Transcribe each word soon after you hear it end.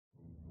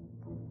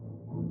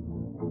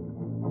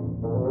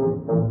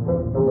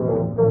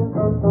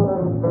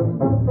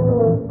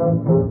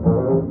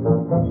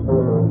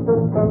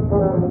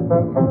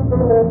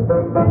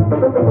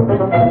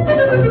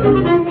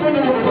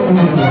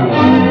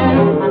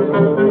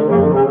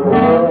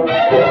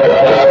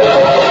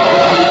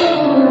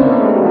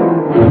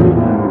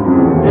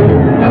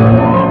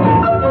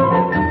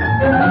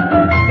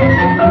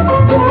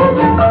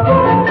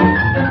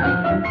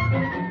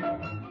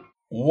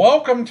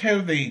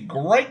to the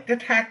Great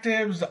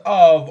Detectives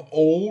of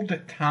Old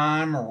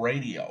Time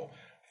Radio.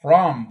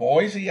 From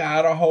Boise,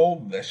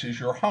 Idaho, this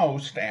is your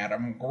host,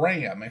 Adam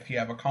Graham. If you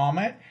have a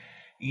comment,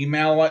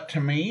 email it to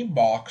me,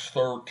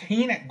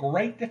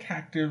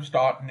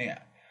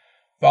 box13@greatdetectives.net.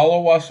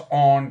 Follow us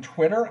on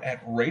Twitter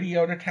at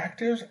Radio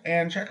Detectives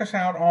and check us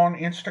out on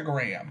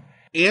Instagram.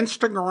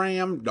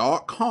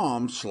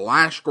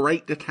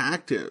 Instagram.com/Great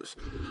Detectives.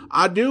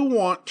 I do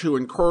want to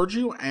encourage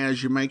you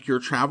as you make your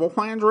travel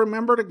plans,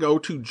 remember to go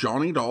to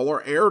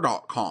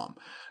JohnnyDollarAir.com.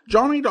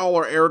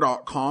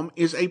 JohnnyDollarAir.com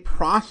is a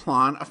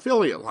Priceline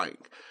affiliate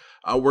link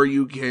where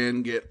you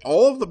can get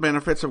all of the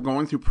benefits of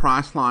going through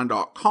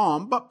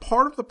Priceline.com, but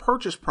part of the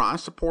purchase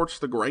price supports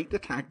the Great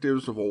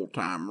Detectives of Old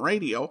Time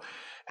Radio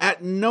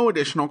at no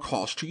additional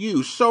cost to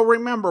you. So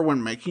remember,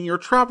 when making your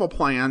travel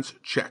plans,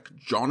 check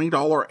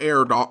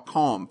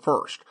JohnnyDollarAir.com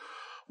first.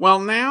 Well,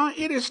 now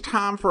it is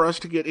time for us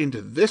to get into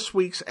this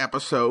week's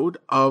episode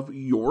of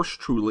yours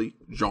truly,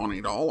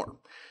 Johnny Dollar.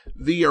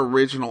 The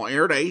original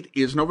air date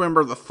is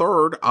November the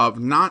 3rd of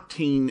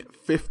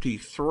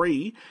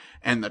 1953,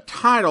 and the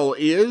title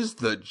is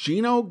The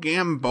Gino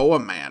Gamboa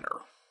Matter.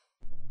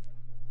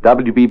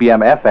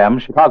 WBBM FM,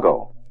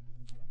 Chicago.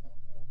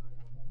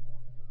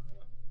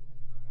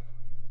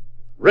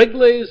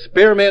 Wrigley's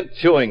Spearmint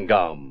Chewing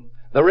Gum,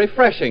 the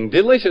refreshing,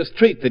 delicious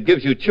treat that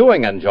gives you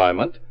chewing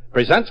enjoyment,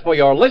 presents for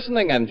your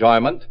listening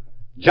enjoyment,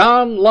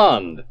 John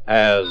Lund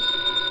as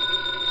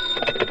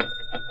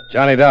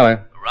Johnny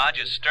Dollar.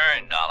 Roger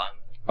Stern, Dollar.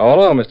 Oh,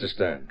 hello, Mr.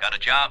 Stern. Got a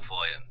job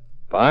for you.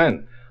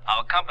 Fine.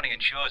 Our company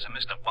insures a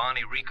Mr.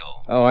 Barney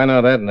Rico. Oh, I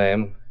know that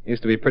name.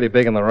 Used to be pretty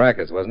big in the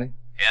rackets, wasn't he?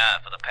 Yeah,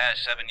 for the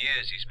past 7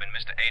 years, he's been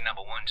Mr. A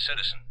 #1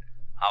 citizen.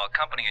 Our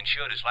company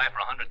insured his life for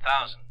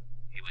 $100,000.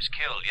 He was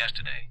killed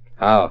yesterday.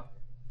 How?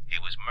 He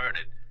was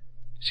murdered.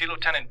 See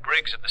Lieutenant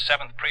Briggs at the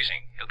 7th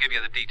Precinct. He'll give you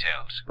the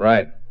details.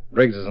 Right.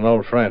 Briggs is an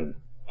old friend.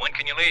 When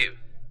can you leave?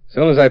 As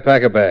soon as I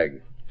pack a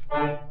bag.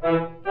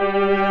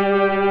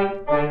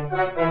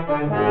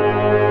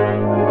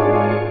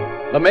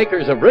 the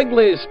makers of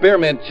Wrigley's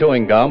Spearmint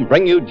Chewing Gum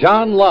bring you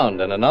John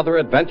Lund in another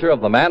adventure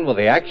of the man with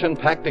the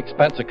action-packed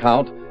expense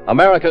account,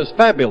 America's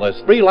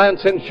fabulous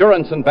freelance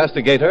insurance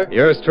investigator.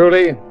 Yours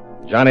truly,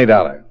 Johnny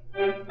Dollar.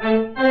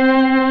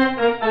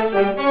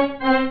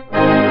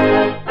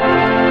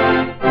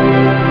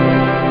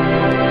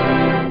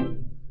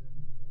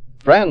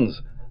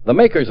 Friends, the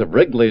makers of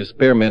Wrigley's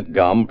Spearmint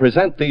Gum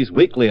present these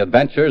weekly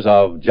adventures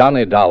of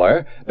Johnny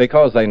Dollar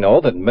because they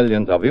know that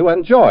millions of you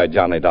enjoy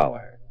Johnny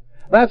Dollar.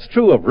 That's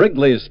true of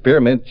Wrigley's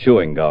Spearmint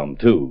Chewing Gum,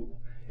 too.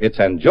 It's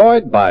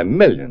enjoyed by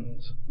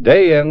millions,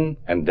 day in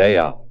and day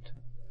out.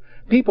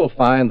 People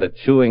find that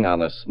chewing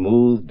on a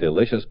smooth,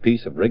 delicious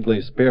piece of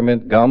Wrigley's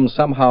Spearmint Gum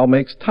somehow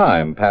makes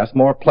time pass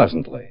more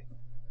pleasantly.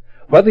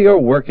 Whether you're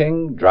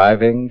working,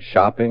 driving,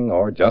 shopping,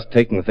 or just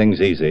taking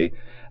things easy,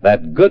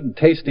 that good,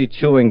 tasty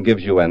chewing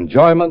gives you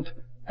enjoyment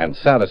and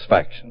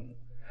satisfaction.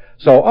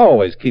 So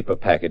always keep a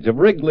package of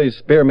Wrigley's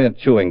Spearmint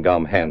Chewing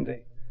Gum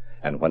handy.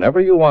 And whenever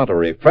you want a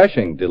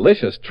refreshing,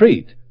 delicious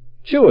treat,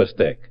 chew a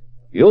stick.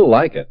 You'll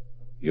like it.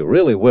 You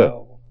really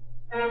will.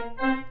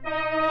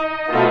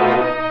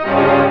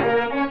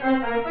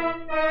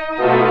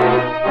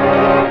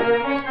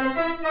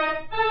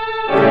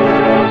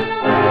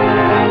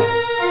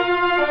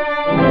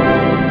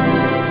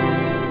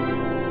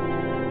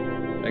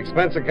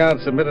 Expense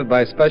account submitted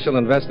by Special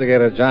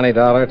Investigator Johnny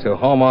Dollar to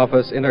Home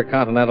Office,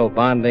 Intercontinental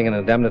Bonding and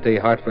Indemnity,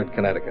 Hartford,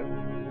 Connecticut.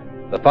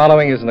 The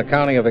following is an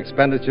accounting of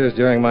expenditures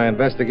during my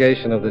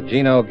investigation of the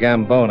Gino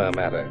Gamboa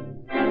matter.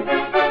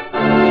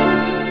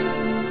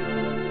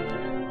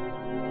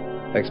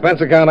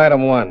 Expense account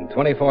item 1,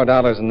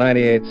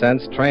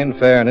 $24.98, train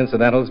fare and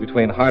incidentals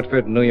between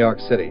Hartford and New York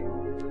City.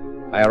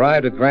 I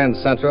arrived at Grand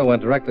Central,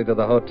 went directly to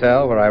the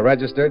hotel where I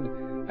registered,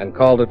 and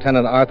called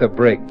Lieutenant Arthur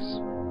Briggs.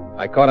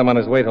 I caught him on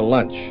his way to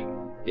lunch.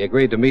 He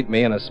agreed to meet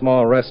me in a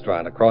small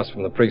restaurant across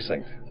from the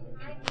precinct.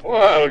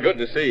 Well, good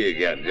to see you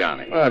again,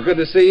 Johnny. Well, good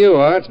to see you,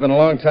 Art. It's been a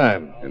long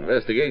time.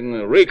 Investigating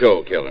the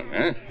Rico killing,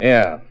 huh?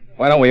 Yeah.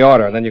 Why don't we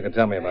order, and then you can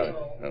tell me about it.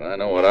 Well, I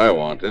know what I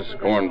want. This is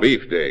corned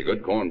beef day.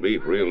 Good corned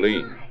beef, real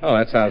lean. Oh,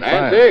 that sounds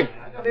Nancy? fine.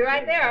 I'll be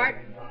right there, Art.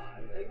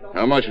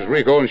 How much is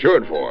Rico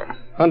insured for?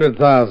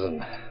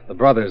 $100,000. The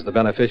brother's the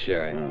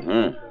beneficiary.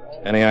 Uh-huh.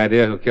 Any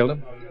idea who killed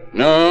him?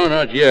 No,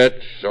 not yet.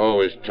 It's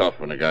always tough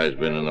when a guy's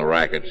been in the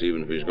rackets,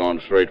 even if he's gone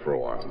straight for a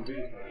while.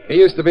 He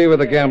used to be with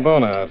the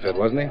Gamboa outfit,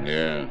 wasn't he?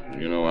 Yeah,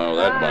 you know how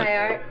that Hi, might...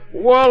 Art.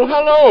 Well,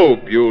 hello,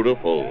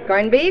 beautiful.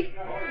 Corned beef?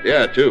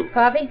 Yeah, 2.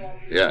 Coffee?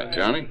 Yeah,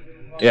 Johnny?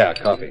 Yeah,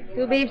 coffee.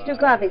 2 beefs, 2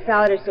 coffee,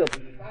 salad or soup.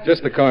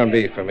 Just the corned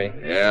beef for me.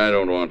 Yeah, I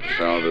don't want the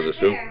sound of the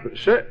soup.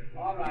 Sir,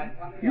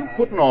 you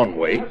putting on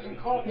weight?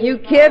 You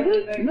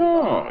kidding?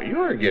 No,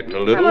 you're getting a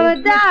little... I'm on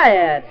a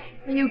diet.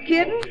 Are you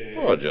kidding?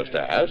 Well, just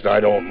asked. I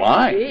don't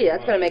mind. Gee,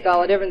 that's going to make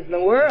all the difference in the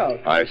world.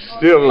 I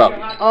still love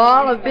you.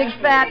 All of big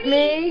fat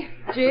me?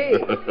 Gee.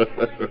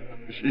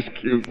 She's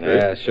cute,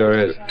 Yeah, sure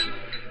is.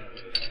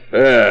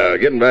 Yeah,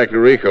 getting back to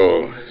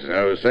Rico. As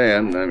I was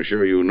saying, I'm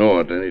sure you know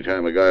it.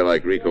 Anytime a guy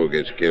like Rico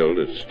gets killed,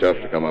 it's tough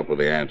to come up with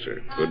the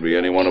answer. Could be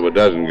any one of a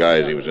dozen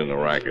guys he was in the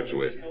rackets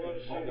with.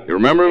 You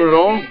remember him at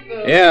all?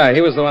 Yeah, he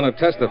was the one who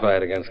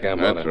testified against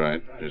Gamboa. That's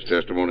right. His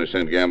testimony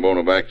sent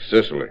Gamboa back to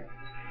Sicily.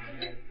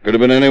 Could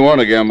have been any one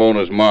of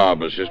Gamboa's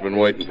mob. It's just been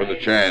waiting for the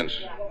chance.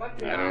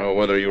 I don't know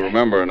whether you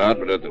remember or not,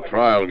 but at the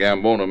trial,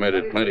 Gamboa made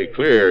it plenty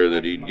clear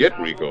that he'd get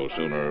Rico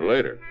sooner or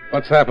later.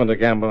 What's happened to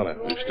Gamboa?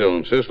 He's still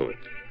in Sicily.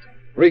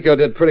 Rico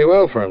did pretty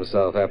well for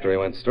himself after he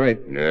went straight.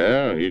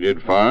 Yeah, he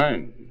did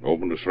fine.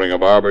 Opened a string of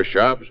barber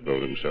shops,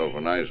 built himself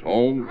a nice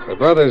home. The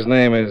brother's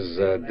name is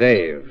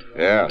Dave.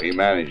 Yeah, he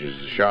manages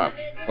the shops.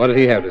 What did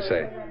he have to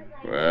say?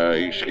 Well,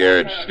 he's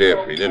scared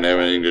stiff. He didn't have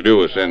anything to do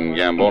with sending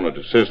Gamboa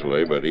to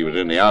Sicily, but he was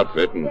in the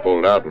outfit and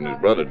pulled out when his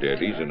brother did.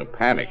 He's in a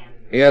panic.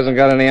 He hasn't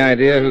got any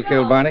idea who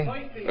killed Barney?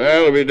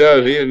 Well, if he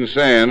does, he isn't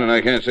saying, and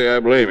I can't say I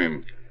blame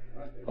him.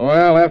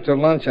 Well, after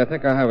lunch, I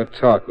think I'll have a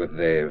talk with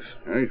Dave.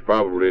 He's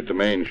probably at the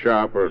main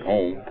shop or at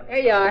home. Here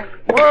you are.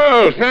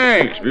 Well,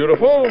 thanks,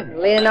 beautiful.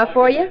 Late enough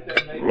for you?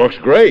 Looks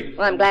great.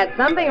 Well, I'm glad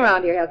something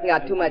around here hasn't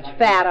got too much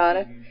fat on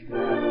it.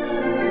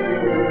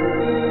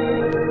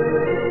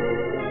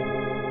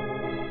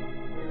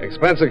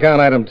 Expense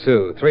account item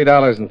 2,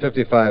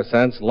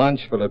 $3.55,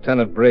 lunch for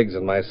Lieutenant Briggs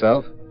and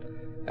myself,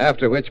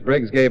 after which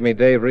Briggs gave me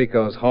Dave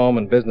Rico's home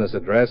and business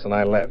address, and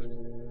I left.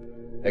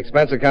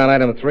 Expense account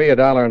item 3,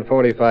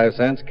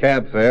 $1.45,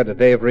 cab fare to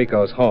Dave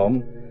Rico's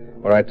home,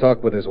 where I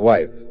talked with his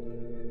wife.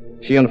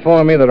 She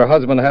informed me that her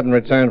husband hadn't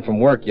returned from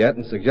work yet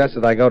and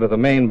suggested I go to the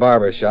main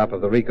barber shop of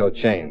the Rico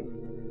chain.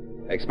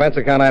 Expense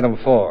account item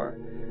 4,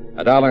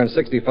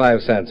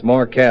 $1.65,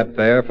 more cab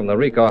fare from the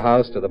Rico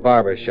house to the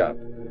barber shop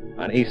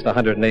on East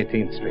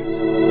 118th Street.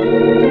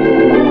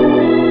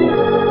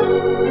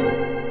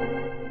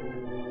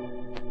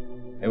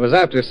 It was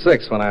after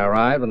 6 when I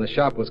arrived, and the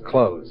shop was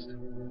closed.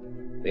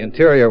 The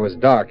interior was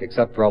dark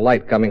except for a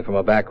light coming from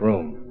a back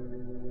room.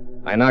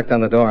 I knocked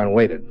on the door and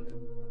waited.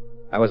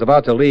 I was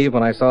about to leave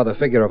when I saw the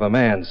figure of a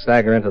man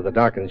stagger into the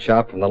darkened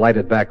shop from the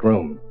lighted back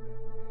room.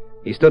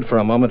 He stood for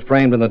a moment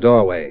framed in the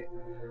doorway,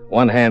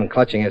 one hand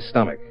clutching his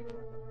stomach.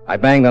 I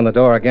banged on the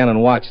door again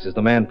and watched as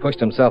the man pushed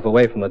himself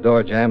away from the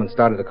door jamb and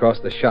started across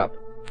the shop.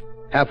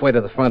 Halfway to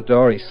the front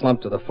door, he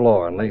slumped to the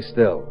floor and lay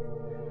still.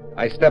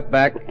 I stepped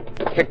back,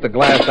 kicked the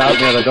glass out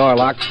near the door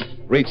lock,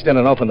 reached in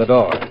and opened the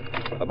door.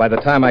 But by the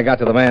time I got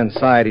to the man's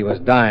side, he was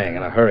dying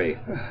in a hurry.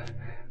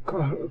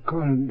 Call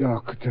a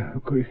doctor,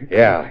 quick.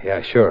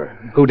 Yeah, sure.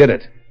 Who did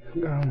it?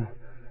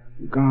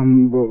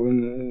 Gamboa.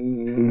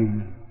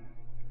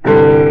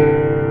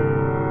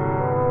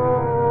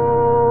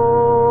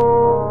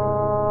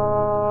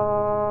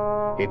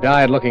 He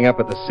died looking up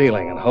at the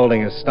ceiling and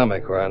holding his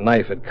stomach where a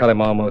knife had cut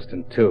him almost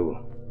in two.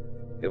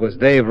 It was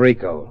Dave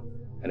Rico,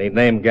 and he'd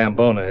named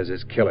Gamboa as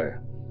his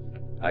killer.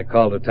 I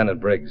called Lieutenant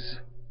Briggs.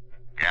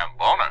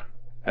 Gamboa?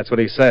 That's what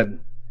he said.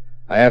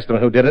 I asked him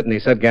who did it, and he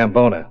said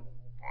Gamboa. Well,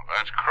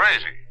 that's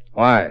crazy.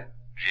 Why?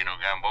 Gino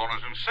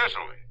Gamboa's in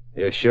Sicily.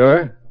 You sure?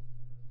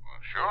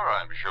 Well, sure,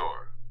 I'm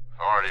sure.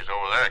 Authorities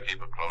over there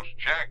keep a close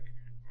check.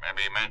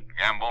 Maybe he meant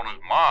Gamboa's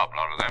mob. A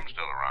lot of them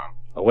still around.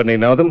 Well, wouldn't he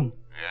know them?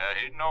 Yeah,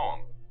 he'd know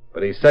them.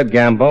 But he said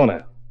Gamboa.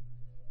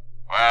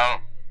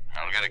 Well,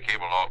 I'll get a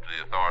cable off to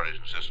the authorities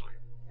in Sicily.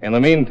 In the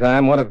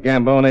meantime, what if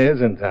Gamboa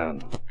is in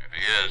town? If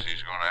he is,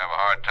 he's going to have a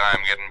hard time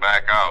getting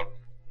back out.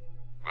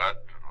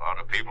 But a lot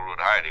of people would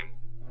hide him.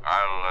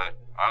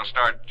 I'll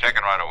start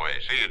checking right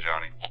away. See you,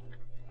 Johnny.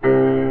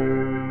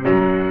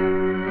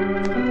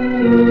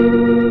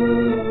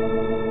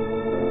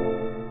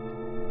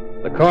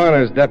 The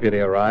coroner's deputy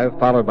arrived,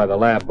 followed by the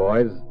lab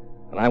boys,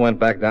 and I went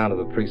back down to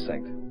the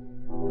precinct.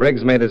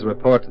 Briggs made his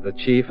report to the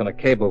chief, and a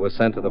cable was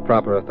sent to the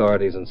proper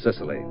authorities in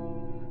Sicily.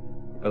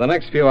 For the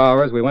next few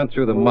hours, we went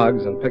through the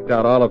mugs and picked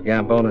out all of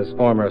Gamboa's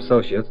former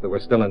associates that were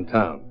still in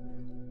town.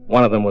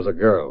 One of them was a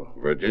girl.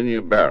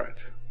 Virginia Barrett.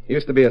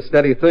 Used to be a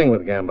steady thing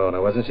with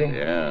Gamboa, wasn't she?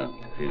 Yeah.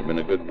 She's been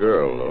a good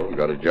girl, though.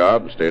 Got a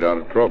job and stayed out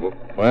of trouble.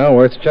 Well,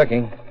 worth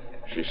checking.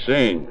 She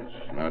sings.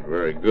 Not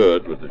very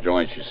good, but the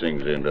joint she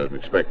sings in doesn't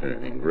expect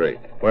anything great.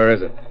 Where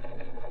is it?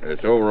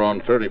 It's over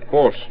on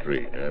 34th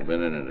Street. I've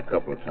been in it a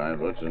couple of times.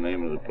 What's the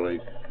name of the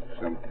place?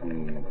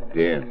 Something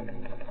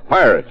Den.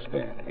 Pirate's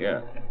Den,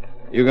 yeah.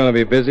 You going to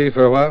be busy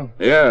for a while?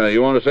 Yeah,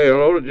 you want to say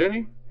hello to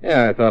Ginny?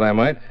 Yeah, I thought I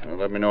might. Well,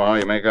 let me know how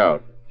you make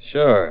out.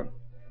 Sure.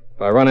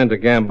 If I run into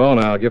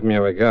Gamboa, I'll give him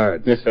your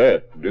regards. Do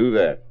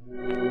that.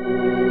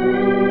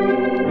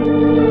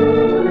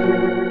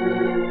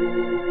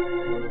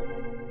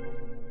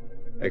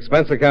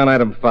 Expense account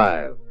item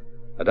 5.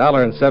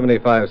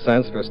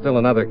 $1.75 for still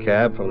another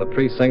cab from the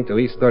precinct to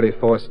East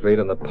 34th Street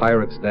in the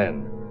Pirate's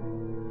Den.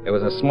 It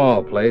was a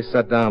small place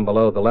set down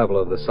below the level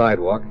of the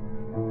sidewalk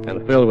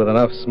and filled with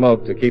enough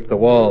smoke to keep the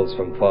walls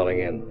from falling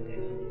in.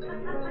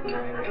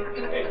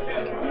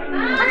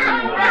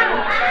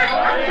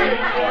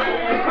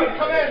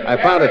 I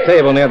found a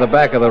table near the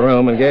back of the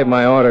room and gave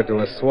my order to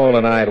a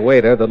swollen-eyed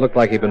waiter that looked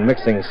like he'd been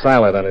mixing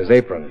salad on his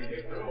apron.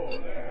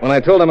 When I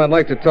told him I'd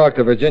like to talk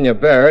to Virginia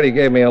Barrett, he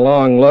gave me a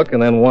long look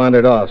and then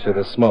wandered off through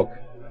the smoke.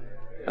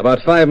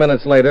 About 5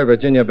 minutes later,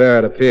 Virginia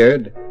Barrett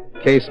appeared,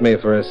 cased me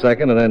for a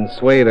second, and then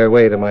swayed her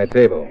way to my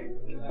table.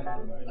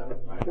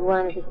 You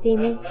wanted to see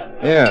me?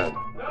 Yeah.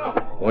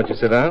 Won't you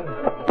sit down?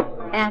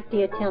 After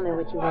you tell me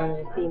what you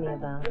wanted to see me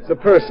about. It's a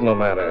personal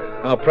matter.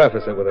 I'll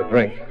preface it with a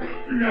drink.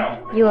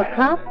 You a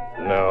cop?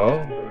 No.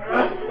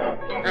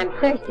 I'm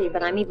thirsty,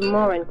 but I'm even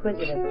more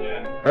inquisitive.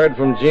 Heard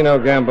from Gino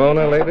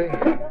Gamboa lately?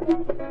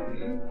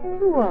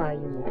 Who are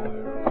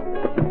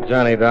you?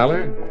 Johnny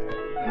Dollar?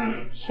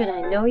 Should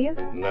I know you?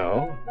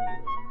 No.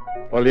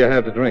 What do you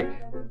have to drink?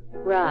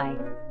 Right.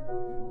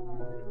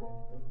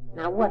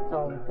 Now, what's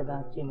all this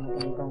about Gino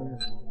Gamboa?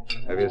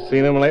 Have you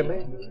seen him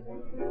lately?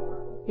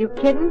 You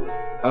kidding?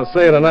 I'll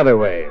say it another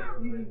way.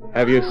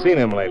 Have you seen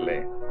him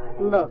lately?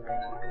 Look,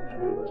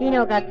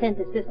 Gino got sent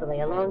to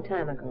Sicily a long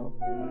time ago.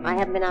 I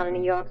haven't been out of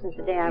New York since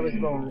the day I was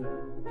born.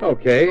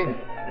 Okay.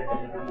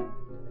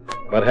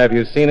 But have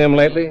you seen him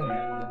lately?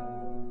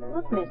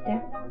 Look,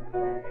 mister,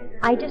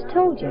 I just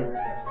told you.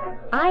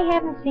 I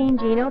haven't seen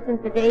Gino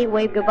since the day he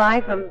waved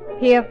goodbye from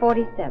Pier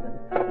 47.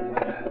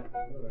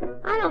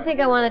 I don't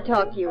think I want to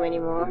talk to you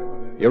anymore.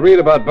 You read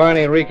about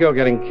Barney Rico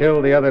getting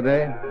killed the other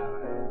day?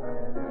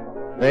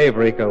 Dave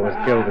Rico was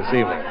killed this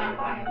evening.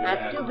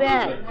 That's too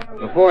bad.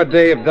 Before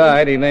Dave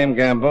died, he named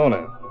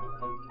Gamboa.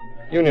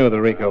 You knew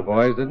the Rico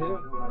boys, didn't you?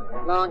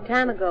 Long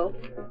time ago.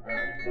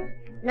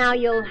 Now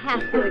you'll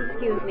have to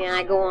excuse me.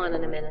 I go on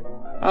in a minute.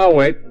 I'll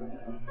wait.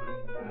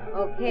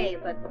 Okay,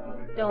 but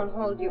don't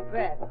hold your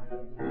breath.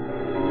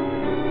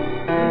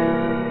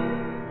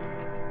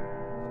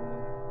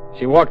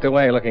 She walked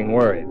away looking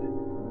worried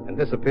and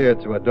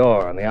disappeared through a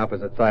door on the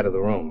opposite side of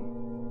the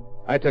room.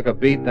 I took a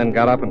beat, then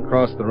got up and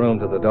crossed the room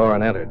to the door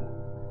and entered.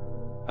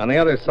 On the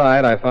other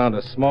side, I found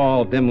a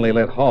small, dimly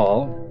lit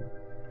hall,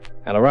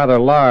 and a rather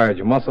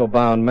large,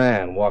 muscle-bound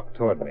man walked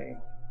toward me.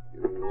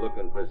 You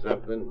looking for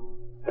something?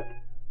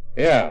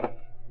 Yeah.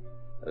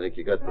 I think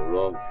you got the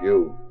wrong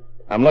pew.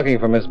 I'm looking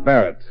for Miss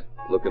Barrett.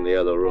 Look in the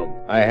other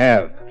room. I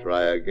have.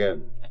 Try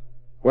again.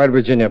 Where'd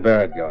Virginia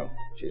Barrett go?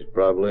 She's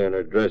probably in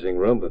her dressing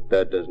room, but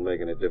that doesn't make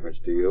any difference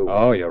to you.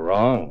 Oh, you're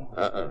wrong.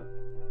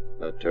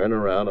 Now turn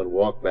around and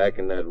walk back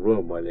in that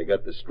room while you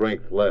got the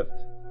strength left.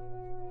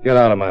 Get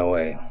out of my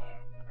way.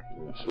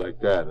 It's like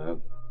that, huh?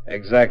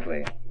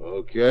 Exactly.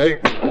 Okay.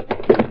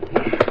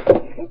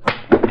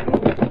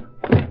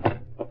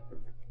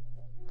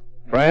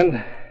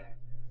 Friend,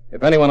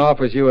 if anyone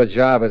offers you a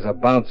job as a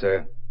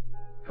bouncer,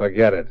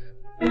 forget it.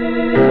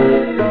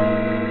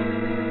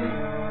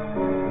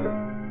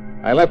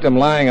 I left him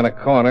lying in a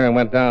corner and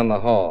went down the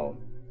hall,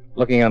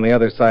 looking on the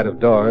other side of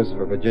doors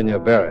for Virginia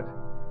Barrett.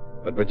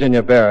 But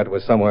Virginia Barrett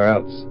was somewhere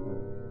else.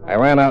 I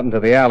ran out into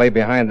the alley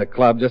behind the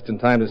club just in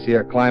time to see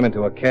her climb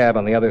into a cab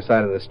on the other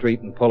side of the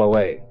street and pull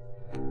away.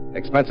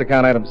 Expense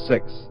account item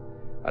 6,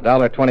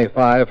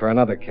 $1.25 for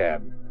another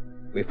cab.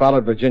 We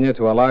followed Virginia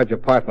to a large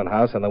apartment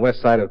house on the west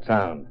side of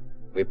town.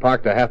 We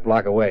parked a half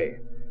block away.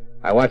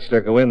 I watched her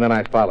go in, then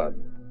I followed.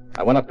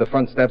 I went up the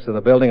front steps of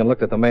the building and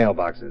looked at the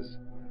mailboxes.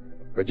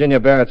 Virginia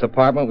Barrett's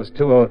apartment was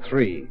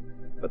 203,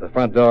 but the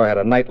front door had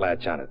a night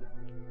latch on it.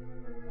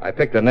 I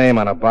picked a name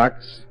on a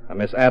box, a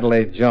Miss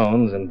Adelaide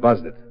Jones, and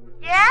buzzed it.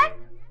 Yes?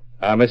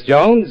 Miss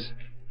Jones?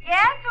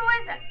 Yes? Who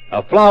is it?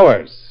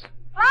 Flowers.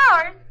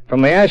 Flowers?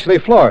 From the Ashley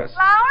Florist.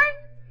 Flowers?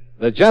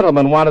 The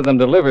gentleman wanted them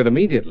delivered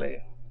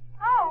immediately.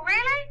 Oh,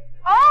 really?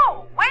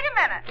 Oh, wait a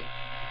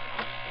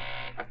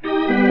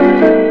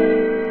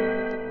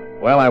minute.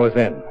 Well, I was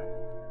in.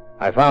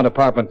 I found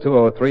apartment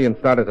 203 and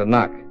started to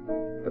knock.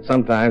 But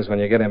sometimes when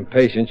you get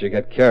impatient, you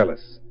get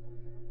careless.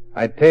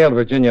 I'd tailed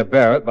Virginia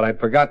Barrett, but I'd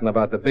forgotten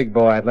about the big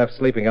boy I'd left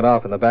sleeping it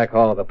off in the back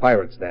hall of the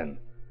Pirates' Den.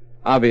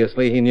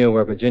 Obviously, he knew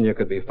where Virginia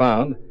could be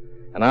found,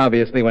 and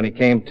obviously when he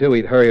came to,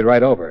 he'd hurried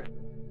right over.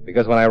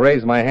 Because when I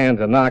raised my hand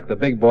to knock, the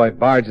big boy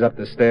barged up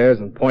the stairs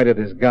and pointed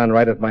his gun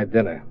right at my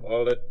dinner.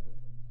 Hold it.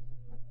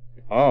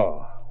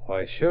 Oh,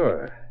 why,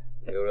 sure.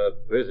 You're a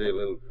busy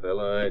little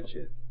fella, aren't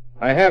you?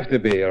 I have to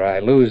be, or I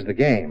lose the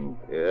game.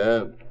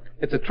 Yeah?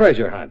 It's a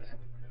treasure hunt.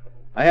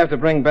 I have to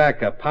bring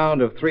back a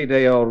pound of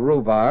 3-day-old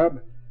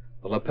rhubarb,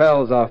 the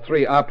lapels off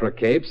 3 opera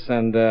capes,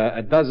 and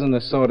a dozen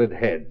assorted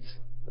heads.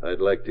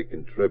 I'd like to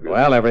contribute.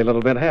 Well, every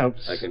little bit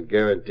helps. I can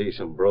guarantee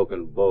some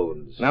broken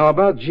bones. Now,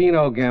 about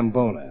Gino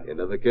Gamboa. You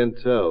never can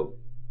tell.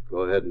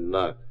 Go ahead and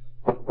knock.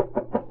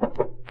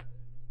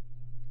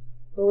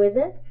 Who is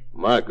it?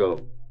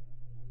 Marco.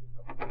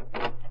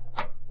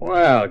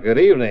 Well, good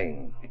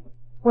evening.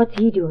 What's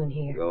he doing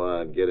here? Go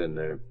on, get in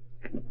there.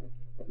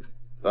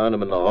 Found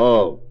him in the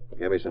hall.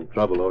 Gave me some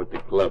trouble over at the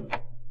club.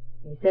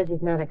 He says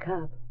he's not a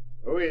cop.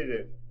 Who is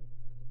it?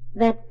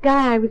 That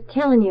guy I was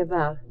telling you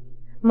about.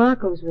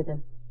 Marco's with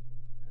him.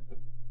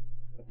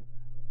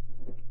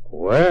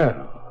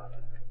 Well,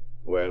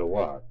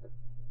 what?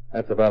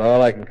 That's about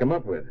all I can come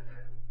up with.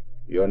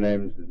 Your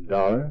name's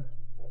Dollar?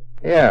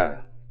 Yeah.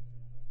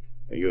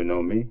 You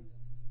know me?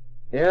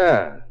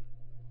 Yeah.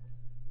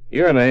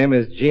 Your name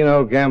is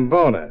Gino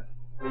Gamboa.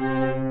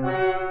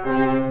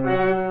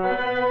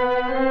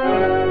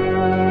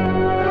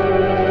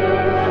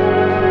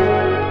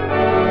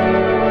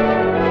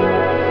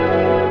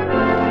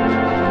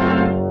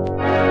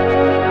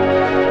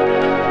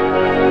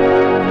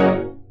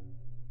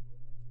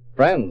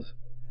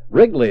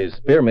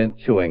 Wrigley's Spearmint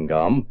Chewing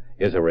Gum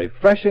is a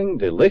refreshing,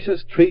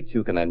 delicious treat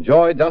you can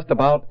enjoy just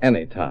about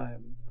any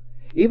time.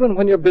 Even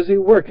when you're busy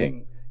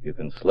working, you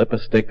can slip a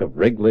stick of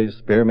Wrigley's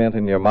Spearmint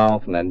in your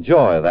mouth and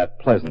enjoy that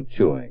pleasant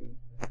chewing.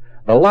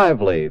 The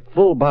lively,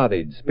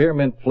 full-bodied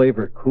spearmint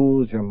flavor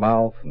cools your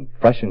mouth and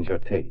freshens your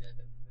taste.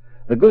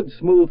 The good,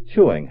 smooth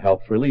chewing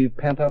helps relieve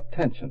pent-up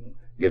tension,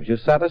 gives you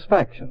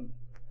satisfaction.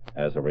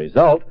 As a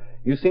result,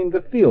 you seem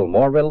to feel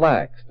more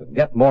relaxed and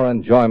get more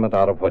enjoyment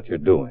out of what you're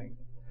doing.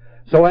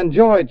 So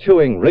enjoy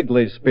chewing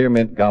Wrigley's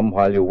Spearmint Gum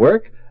while you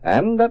work,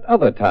 and at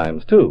other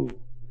times, too.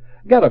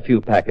 Get a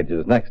few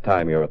packages next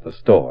time you're at the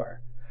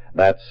store.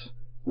 That's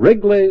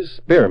Wrigley's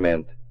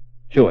Spearmint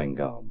Chewing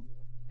Gum.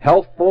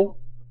 Healthful,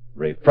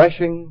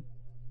 refreshing,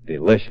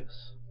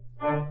 delicious.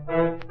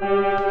 And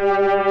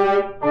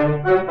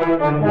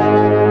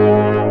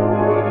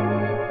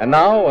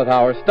now, with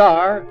our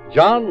star,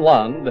 John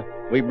Lund,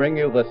 we bring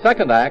you the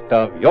second act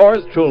of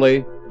yours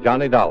truly,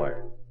 Johnny Dollar.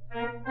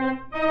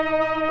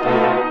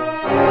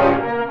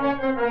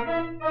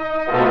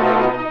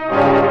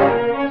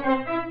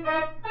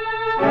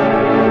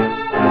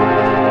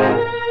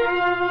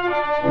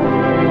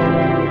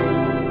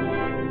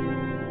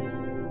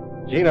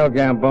 Gino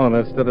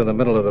Gamboa stood in the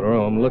middle of the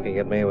room looking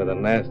at me with a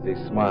nasty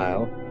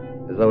smile,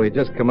 as though he'd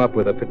just come up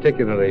with a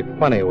particularly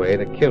funny way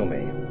to kill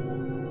me.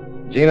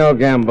 Gino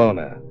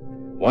Gamboa,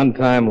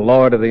 one-time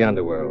lord of the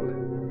underworld.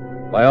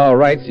 By all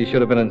rights, he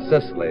should have been in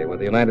Sicily, where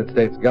the United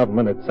States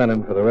government had sent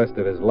him for the rest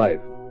of his life.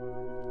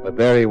 But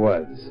there he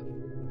was,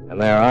 and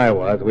there I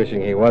was,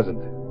 wishing he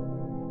wasn't.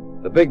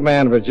 The big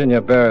man Virginia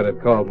Barrett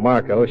had called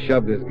Marco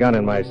shoved his gun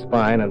in my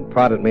spine and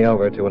prodded me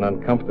over to an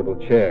uncomfortable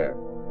chair.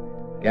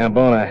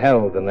 Gamboa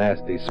held the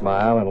nasty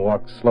smile and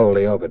walked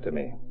slowly over to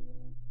me.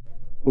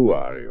 Who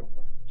are you?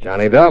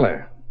 Johnny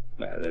Dollar.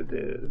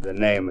 The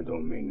name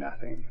don't mean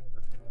nothing.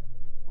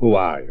 Who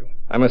are you?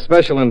 I'm a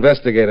special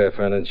investigator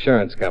for an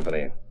insurance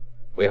company.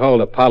 We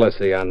hold a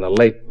policy on the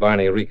late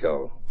Barney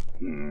Rico.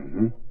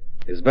 Mm-hmm.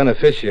 His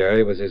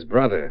beneficiary was his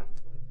brother.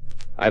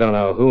 I don't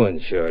know who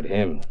insured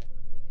him.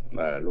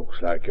 Well, it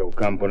looks like your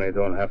company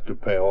don't have to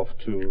pay off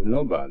to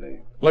nobody.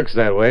 Looks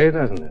that way,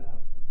 doesn't it?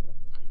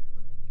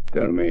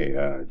 Tell me,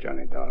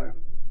 Johnny Dollar,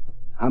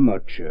 how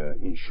much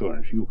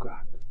insurance you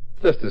got?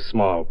 Just a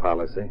small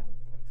policy.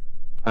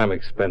 I'm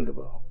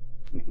expendable.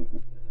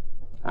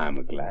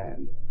 I'm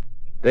glad.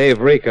 Dave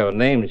Rico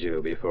named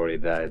you before he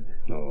died.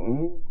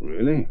 Oh,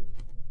 really?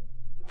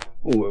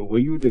 Oh, were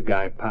you the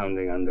guy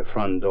pounding on the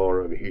front door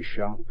of his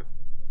shop?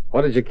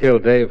 What did you kill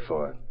Dave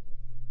for?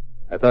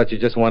 I thought you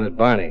just wanted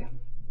Barney.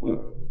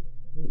 Well,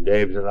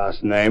 Dave's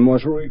last name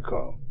was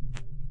Rico.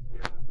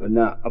 But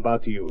now,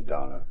 about you,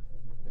 Dollar.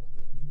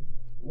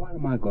 What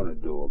am I going to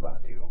do about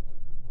you?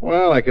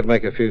 Well, I could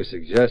make a few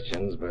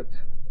suggestions, but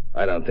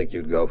I don't think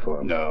you'd go for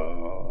them.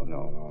 No.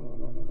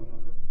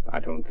 I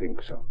don't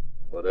think so.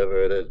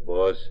 Whatever it is,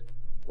 boss,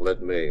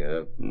 let me,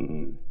 huh?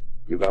 Mm-hmm.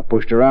 You got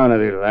pushed around a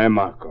little, eh,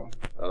 Marco?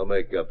 I'll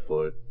make up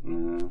for it.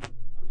 Mm-hmm.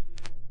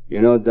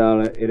 You know,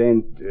 Dollar, it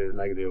ain't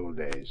like the old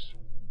days.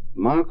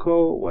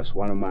 Marco was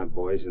one of my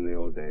boys in the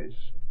old days.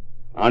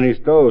 On his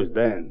toes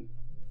then.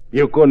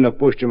 You couldn't have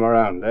pushed him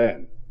around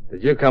then.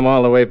 Did you come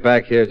all the way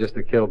back here just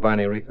to kill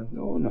Barney Rico?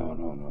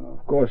 No.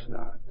 Of course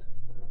not.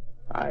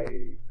 I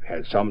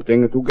had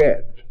something to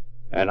get,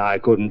 and I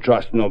couldn't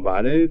trust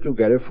nobody to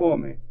get it for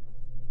me.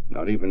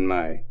 Not even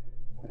my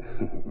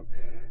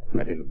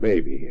little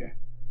baby here.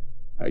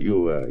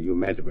 You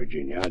met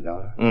Virginia,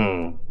 Dollar?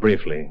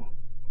 Briefly.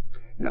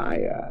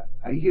 Now,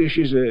 I hear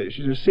she's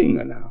a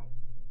singer now.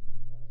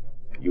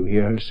 You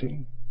hear her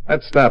sing?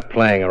 Let's stop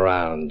playing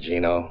around,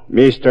 Gino.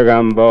 Mr.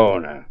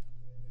 Gamboa.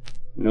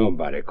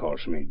 Nobody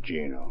calls me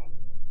Gino.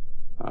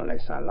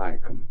 Unless I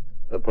like him.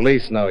 The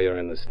police know you're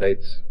in the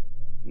States.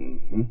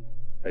 Mm-hmm.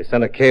 They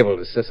sent a cable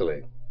to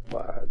Sicily.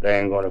 Well, they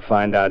ain't gonna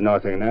find out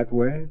nothing that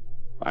way.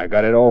 I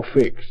got it all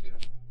fixed.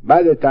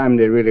 By the time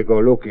they really go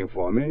looking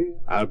for me,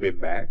 I'll be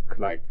back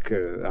like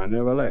I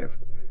never left.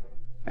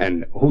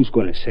 And who's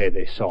gonna say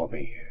they saw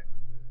me here?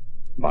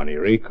 Barney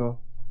Rico?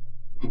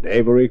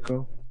 Dave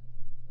Rico?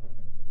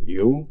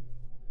 You?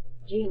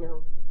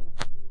 Gino,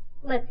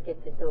 let's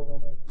get this over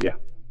with.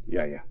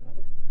 Yeah.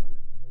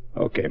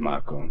 Okay,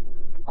 Marco.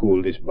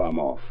 Cool this bum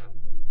off.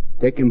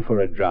 Take him for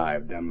a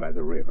drive down by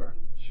the river.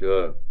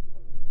 Sure.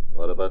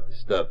 What about the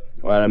stuff?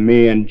 Well,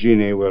 me and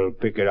Ginny will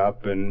pick it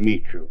up and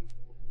meet you.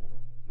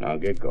 Now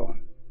get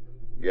going.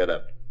 Get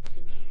up.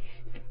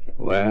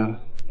 Well,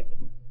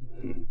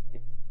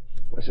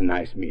 was a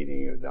nice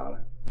meeting you,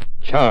 Dollar.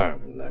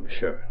 Charmed, I'm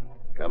sure.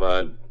 Come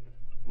on.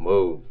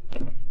 Move.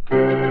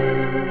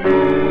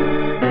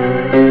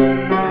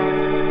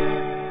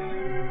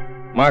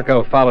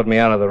 Marco followed me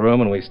out of the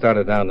room, and we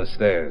started down the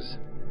stairs.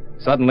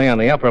 Suddenly, on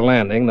the upper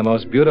landing, the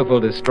most beautiful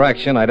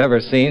distraction I'd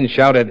ever seen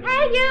shouted,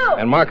 Hey, you!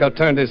 and Marco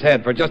turned his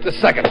head for just a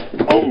second.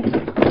 Oh,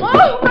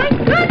 my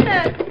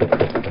goodness!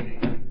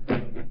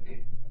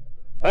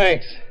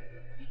 Thanks.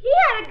 He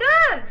had a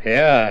gun.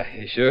 Yeah,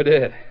 he sure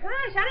did. Gosh,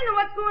 I don't know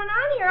what's going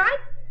on here.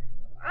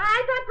 I I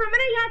thought for a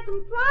minute he had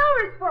some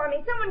flowers for me.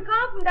 Someone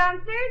called from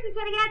downstairs and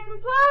said he had some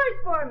flowers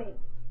for me.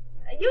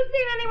 You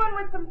seen anyone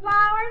with some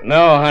flowers?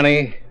 No,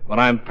 honey, but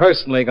I'm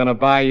personally going to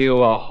buy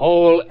you a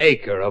whole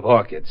acre of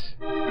orchids.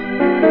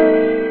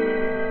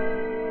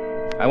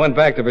 I went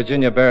back to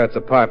Virginia Barrett's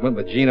apartment,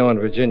 but Gino and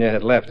Virginia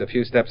had left a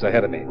few steps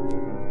ahead of me.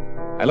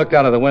 I looked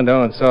out of the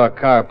window and saw a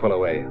car pull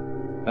away.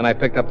 Then I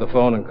picked up the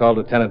phone and called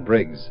Lieutenant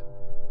Briggs.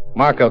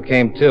 Marco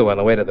came, too, on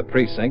the way to the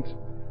precinct,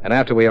 and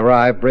after we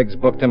arrived, Briggs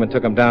booked him and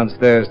took him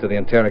downstairs to the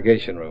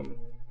interrogation room.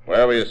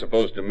 Where were you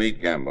supposed to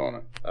meet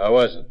Gamboa? I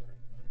wasn't.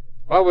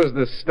 What was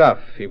the stuff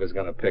he was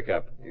going to pick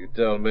up? You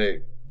tell me.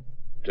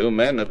 2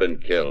 men have been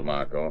killed,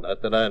 Marco.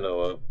 Not that I know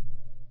of.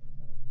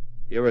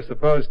 You were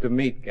supposed to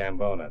meet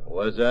Gamboa.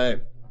 Was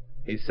I?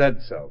 He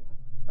said so.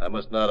 I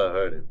must not have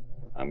heard him.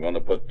 I'm going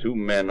to put 2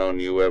 men on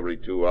you every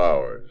 2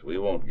 hours. We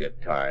won't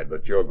get tired,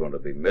 but you're going to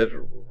be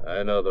miserable.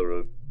 I know the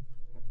route.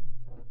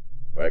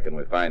 Where can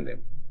we find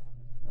him?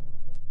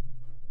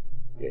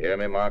 You hear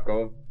me,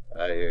 Marco?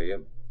 I hear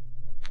you.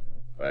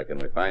 Where can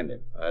we find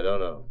him? I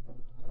don't know.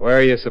 Where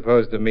are you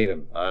supposed to meet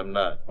him? I'm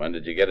not. When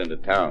did you get into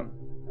town?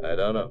 I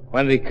don't know.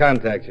 When did he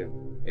contact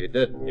you? He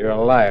didn't. You're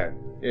a liar.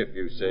 If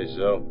you say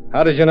so.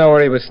 How did you know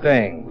where he was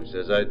staying? Who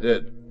says I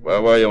did?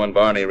 Where were you when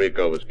Barney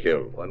Rico was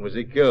killed? When was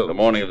he killed? The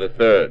morning of the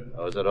 3rd.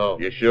 I was at home.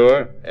 You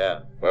sure? Yeah.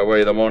 Where were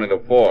you the morning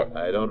of the 4th?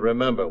 I don't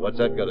remember. What's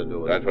that got to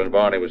do with That's it? when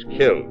Barney was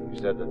killed. You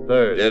said the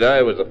 3rd. Did I?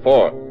 It was the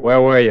 4th. Where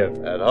were you?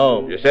 At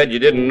home. You said you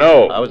didn't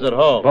know. I was at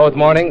home. Both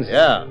mornings?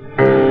 Yeah.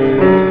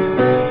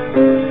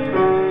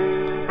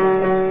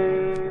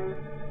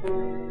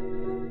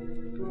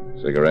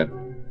 Cigarette?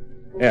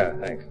 Yeah,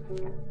 thanks.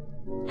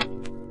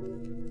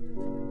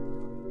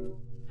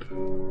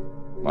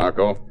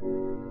 Marco?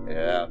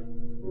 Yeah.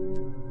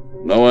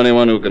 Know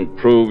anyone who can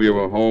prove you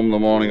were home the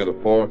morning of the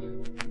 4th?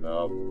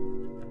 No.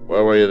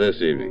 Where were you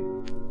this evening?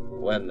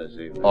 When this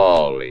evening?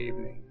 All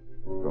evening.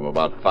 From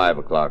about 5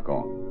 o'clock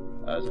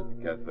on. I was at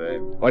the cafe.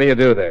 What do you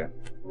do there?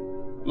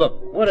 Look,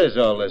 what is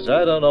all this?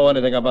 I don't know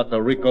anything about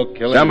the Rico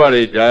killing.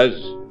 Somebody does.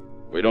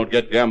 If we don't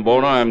get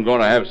Gamboa, I'm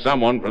going to have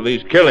someone for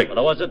these killings. But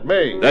it wasn't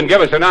me. Then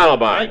give us an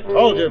alibi. I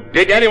told you.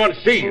 Did anyone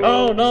see you?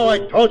 No, I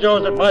told you I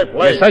was at my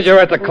place. You said you were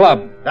at the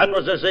club. That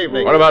was this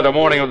evening. What about the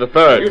morning of the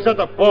 3rd? You said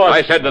the 4th.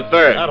 I said the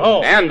 3rd. At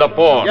home. And the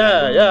 4th.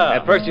 Yeah.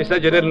 At first you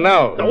said you didn't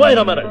know. Now, wait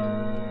a minute.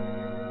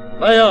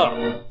 Lay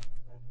off.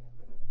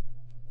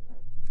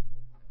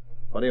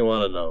 What do you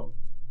want to know?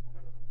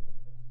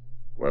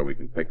 Where we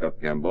can pick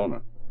up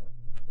Gamboa.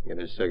 Get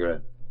a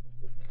cigarette.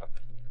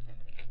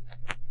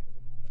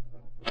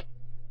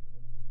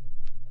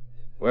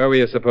 Where were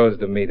you supposed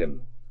to meet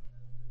him?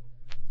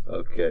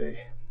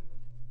 Okay.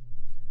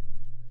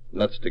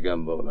 Nuts to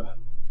Gamboa.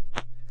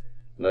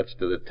 Nuts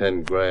to the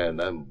 10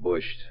 grand. I'm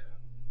bushed.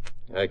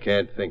 I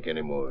can't think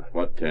anymore.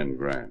 What 10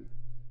 grand?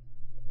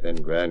 10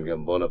 grand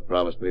Gamboa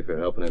promised me for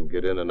helping him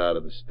get in and out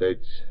of the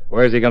States.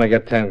 Where's he going to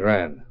get 10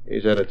 grand?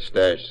 He's at it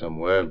stashed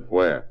somewhere.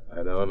 Where?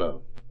 I don't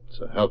know.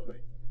 So help me.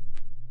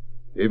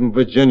 Even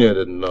Virginia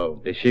didn't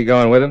know. Is she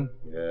going with him?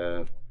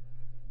 Yeah.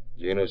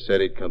 Gino said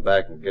he'd come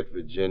back and get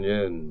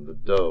Virginia and the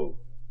dough.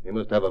 He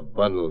must have a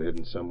bundle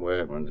hidden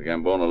somewhere. When's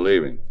Gamboa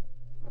leaving?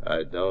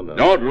 I don't know.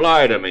 Don't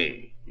lie to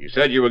me. You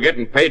said you were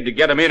getting paid to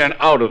get him in and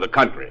out of the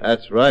country.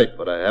 That's right,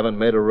 but I haven't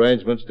made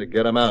arrangements to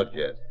get him out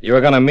yet. You were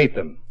going to meet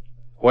them.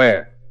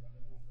 Where?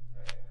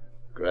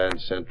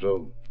 Grand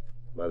Central,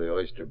 by the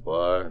Oyster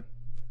Bar,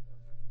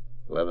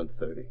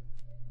 11:30.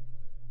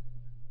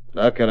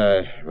 Now can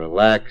I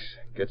relax,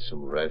 get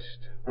some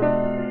rest?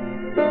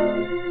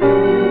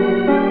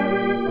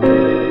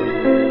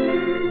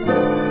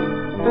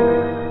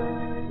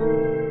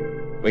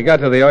 We got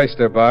to the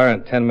Oyster Bar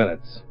in 10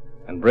 minutes,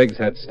 and Briggs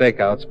had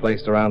stakeouts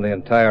placed around the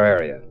entire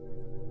area.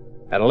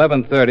 At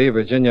 11:30,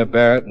 Virginia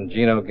Barrett and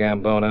Gino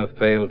Gamboa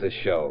failed to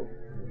show.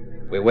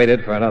 We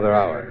waited for another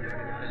hour.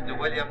 Mr.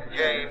 William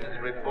James,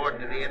 report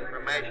to the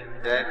information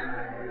desk.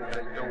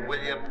 Mr.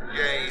 William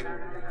James.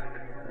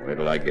 Wait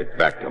till I get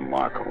back to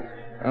Marco.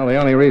 Well, the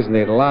only reason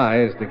he'd lie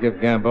is to give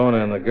Gamboa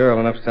and the girl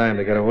enough time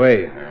to get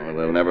away. Well,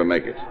 they'll never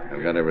make it.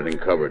 They've got everything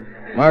covered.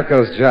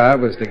 Marco's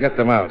job was to get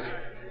them out.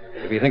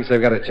 If he thinks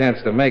they've got a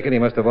chance to make it, he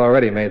must have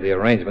already made the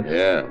arrangements.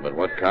 Yeah, but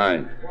what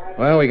kind?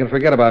 Well, we can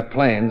forget about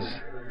planes.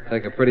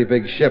 Take a pretty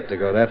big ship to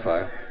go that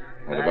far.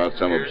 What about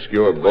some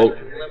obscure boat?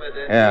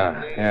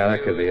 Yeah,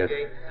 that could be it.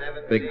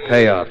 Big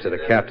payoff to the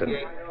captain.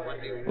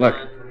 Look,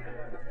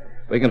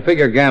 we can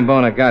figure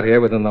Gamboa got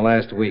here within the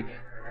last week.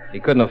 He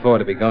couldn't afford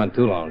to be gone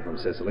too long from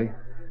Sicily.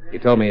 He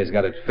told me he's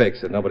got it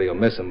fixed, that nobody will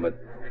miss him, but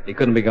he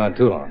couldn't be gone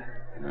too long.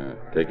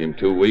 Take him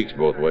 2 weeks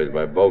both ways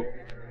by boat.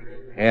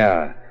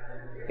 Yeah.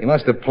 He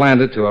must have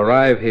planned it to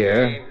arrive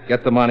here,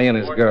 get the money and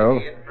his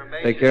girl,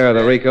 take care of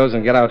the Ricos,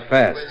 and get out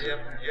fast.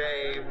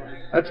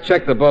 Let's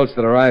check the boats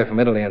that arrived from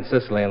Italy and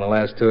Sicily in the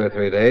last 2 or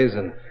 3 days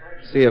and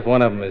see if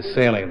one of them is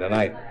sailing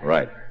tonight.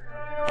 Right.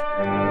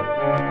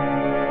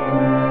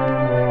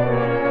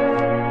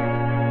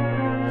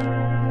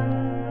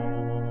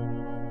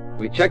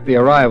 We checked the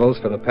arrivals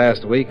for the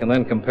past week and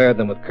then compared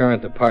them with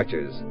current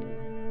departures.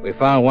 We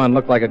found one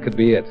looked like it could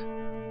be it.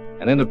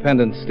 An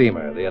independent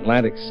steamer, the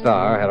Atlantic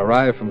Star, had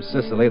arrived from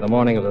Sicily the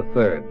morning of the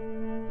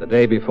 3rd, the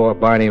day before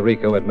Barney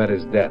Rico had met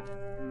his death,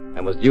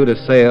 and was due to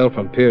sail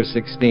from Pier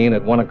 16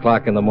 at 1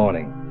 o'clock in the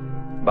morning,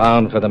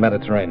 bound for the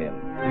Mediterranean.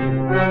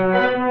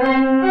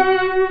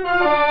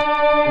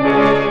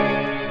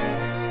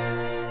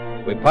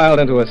 We piled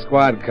into a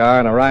squad car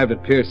and arrived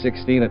at Pier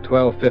 16 at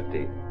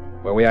 12:50,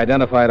 where we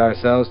identified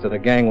ourselves to the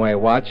gangway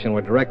watch and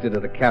were directed to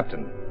the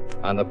captain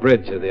on the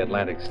bridge of the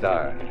Atlantic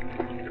Star.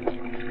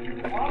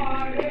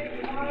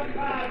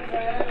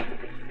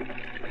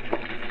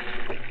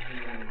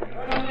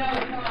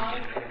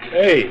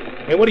 Hey,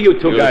 what are you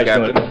two guys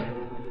Captain? doing?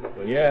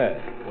 Well, yeah.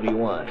 What do you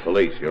want?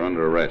 Police, you're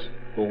under arrest.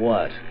 For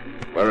what?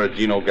 Where are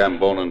Gino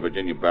Gamboa and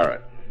Virginia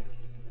Barrett?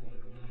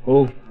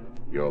 Who?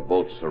 You're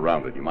both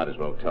surrounded. You might as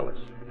well tell us.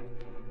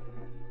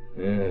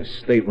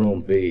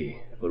 Stateroom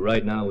B. But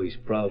right now he's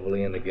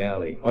probably in the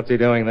galley. What's he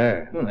doing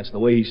there? Well, that's the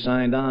way he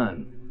signed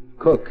on.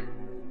 Cook.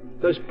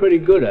 Does pretty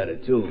good at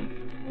it, too.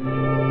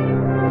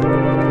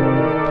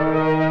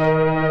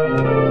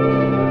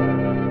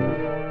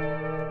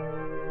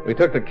 We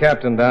took the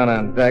captain down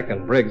on deck,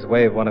 and Briggs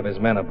waved one of his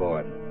men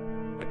aboard.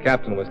 The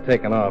captain was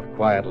taken off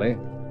quietly,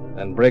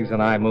 then Briggs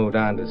and I moved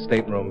on to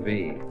Stateroom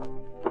B.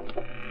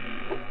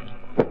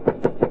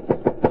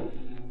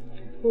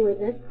 Who is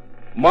it?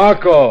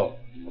 Marco!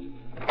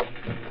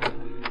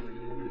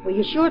 Were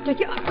you sure to...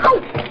 Oh!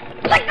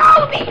 Let go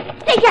of me!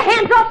 Take your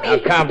hands off me!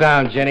 Now, calm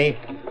down, Ginny.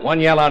 One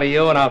yell out of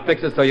you, and I'll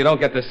fix it so you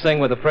don't get to sing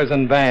with the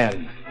prison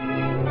band.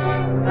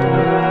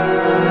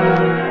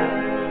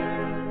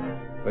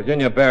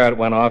 Virginia Barrett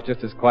went off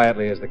just as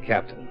quietly as the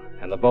captain,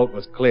 and the boat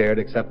was cleared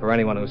except for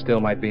anyone who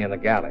still might be in the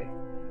galley.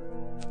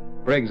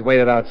 Briggs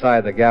waited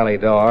outside the galley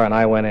door, and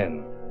I went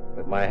in,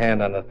 with my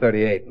hand on the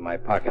 .38 in my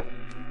pocket.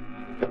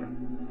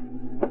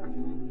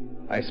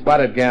 I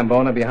spotted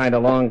Gamboa behind a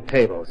long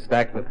table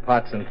stacked with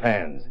pots and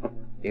pans.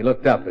 He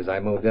looked up as I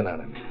moved in on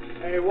him.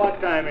 Hey,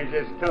 what time is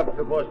this tub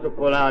supposed to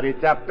pull out?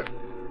 It's after...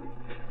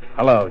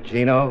 Hello,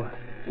 Gino.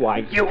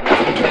 Why, you...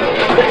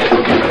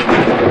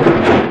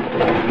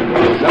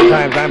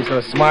 Sometimes I'm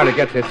so smart it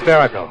gets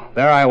hysterical.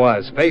 There I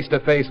was, face to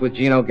face with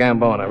Gino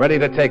Gamboa, ready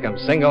to take him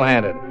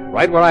single-handed,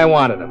 right where I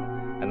wanted him.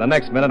 And the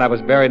next minute I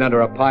was buried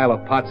under a pile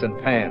of pots and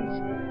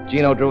pans.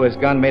 Gino drew his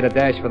gun, made a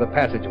dash for the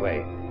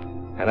passageway.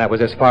 And that was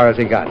as far as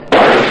he got.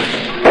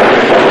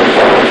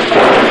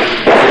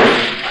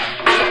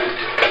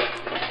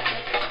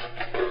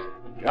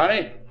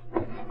 Johnny?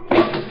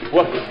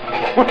 What?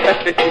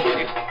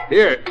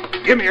 Here,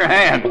 give me your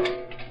hand.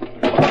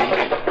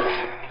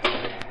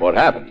 What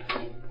happened?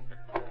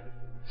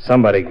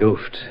 Somebody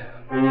goofed.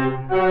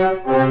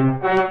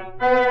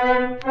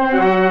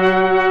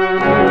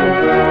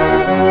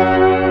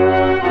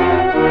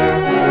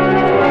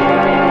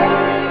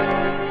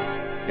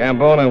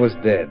 Gamboa was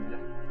dead.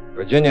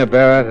 Virginia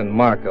Barrett and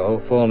Marco,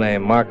 full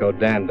name Marco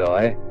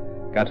Dandoy,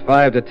 got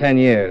 5 to 10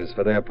 years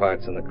for their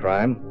parts in the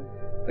crime.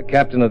 The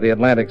captain of the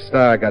Atlantic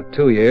Star got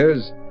 2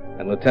 years,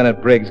 and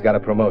Lieutenant Briggs got a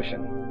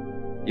promotion.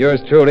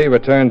 Yours truly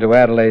returned to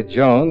Adelaide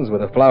Jones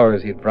with the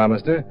flowers he'd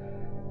promised her,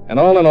 and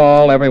all in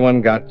all,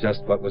 everyone got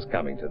just what was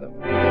coming to them.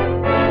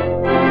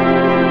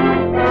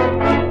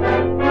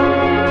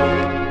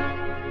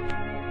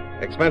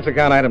 Expense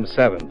account item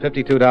 7,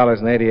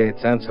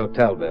 $52.88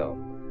 hotel bill.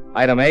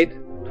 Item 8,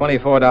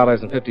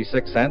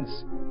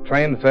 $24.56,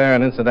 train fare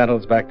and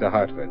incidentals back to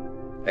Hartford.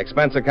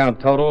 Expense account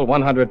total,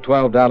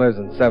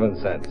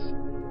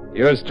 $112.07.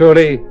 Yours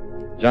truly,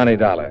 Johnny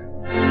Dollar.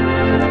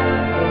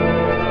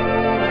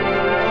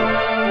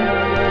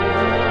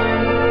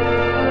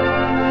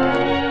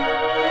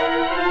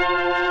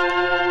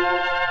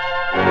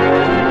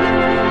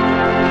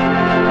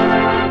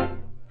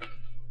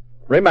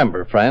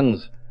 Remember,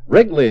 friends,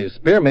 Wrigley's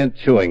Spearmint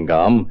Chewing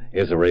Gum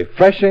is a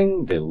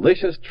refreshing,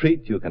 delicious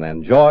treat you can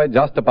enjoy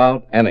just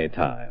about any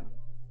time.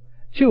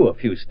 Chew a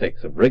few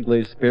sticks of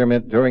Wrigley's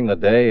Spearmint during the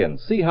day and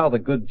see how the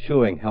good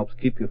chewing helps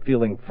keep you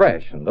feeling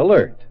fresh and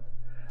alert.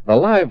 The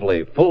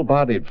lively,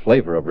 full-bodied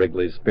flavor of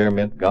Wrigley's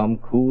Spearmint Gum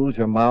cools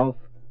your mouth,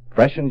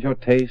 freshens your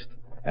taste,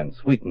 and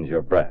sweetens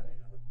your breath.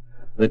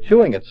 The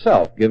chewing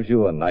itself gives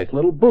you a nice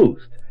little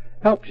boost,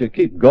 helps you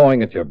keep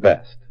going at your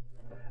best.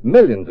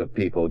 Millions of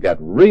people get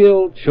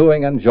real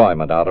chewing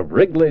enjoyment out of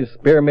Wrigley's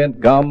Spearmint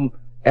Gum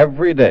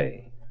every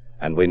day,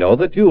 and we know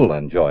that you'll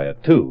enjoy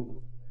it, too.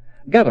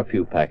 Get a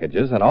few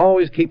packages and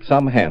always keep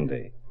some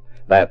handy.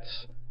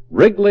 That's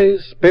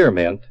Wrigley's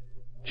Spearmint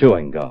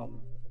Chewing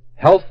Gum.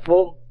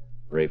 Healthful,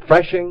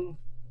 refreshing,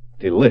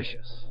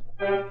 delicious.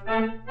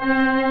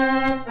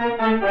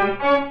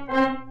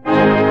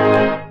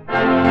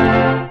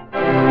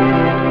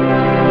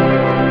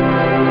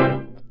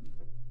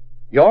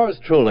 Yours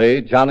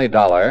truly, Johnny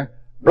Dollar,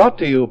 brought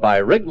to you by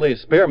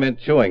Wrigley's Spearmint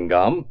Chewing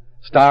Gum,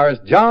 stars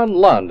John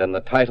Lund in the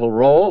title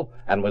role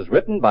and was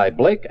written by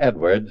Blake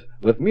Edwards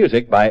with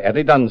music by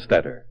Eddie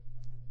Dunstetter.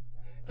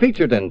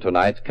 Featured in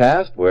tonight's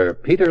cast were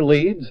Peter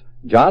Leeds,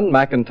 John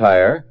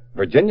McIntyre,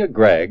 Virginia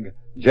Gregg,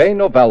 Jay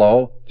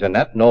Novello,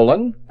 Jeanette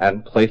Nolan,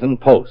 and Clayton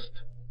Post.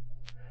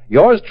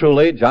 Yours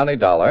truly, Johnny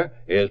Dollar,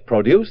 is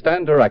produced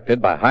and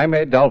directed by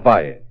Jaime Del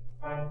Valle.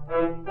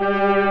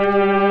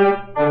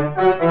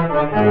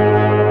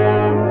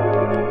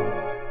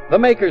 The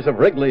makers of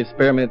Wrigley's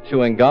Spearmint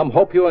Chewing Gum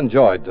hope you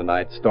enjoyed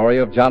tonight's story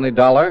of Johnny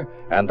Dollar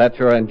and that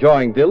you're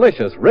enjoying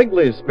delicious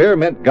Wrigley's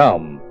Spearmint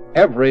Gum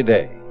every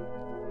day.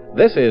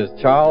 This is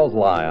Charles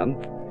Lyon,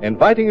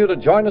 inviting you to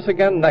join us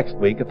again next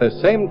week at the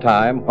same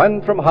time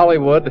when from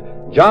Hollywood,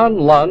 John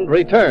Lund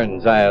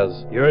returns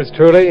as Yours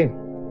truly,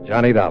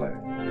 Johnny Dollar.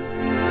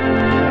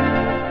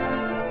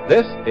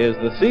 This is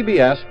the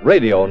CBS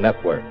Radio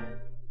Network.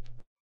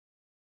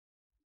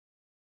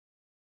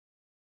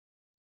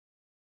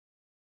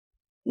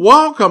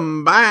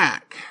 Welcome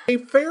back. A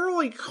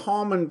fairly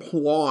common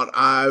plot.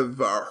 I've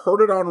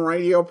heard it on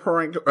radio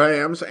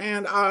programs,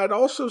 and I'd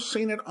also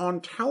seen it on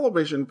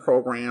television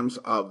programs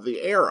of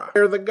the era,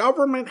 where the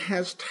government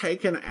has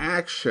taken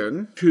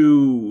action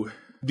to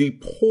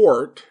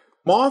deport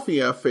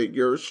mafia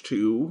figures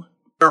to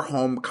their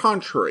home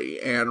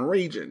country and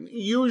region,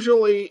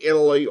 usually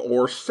Italy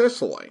or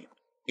Sicily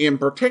in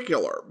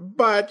particular,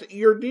 but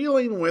you're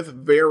dealing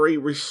with very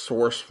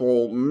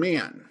resourceful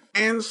men.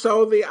 And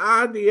so the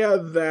idea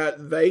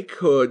that they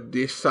could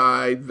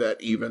decide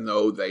that even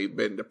though they've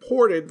been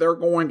deported, they're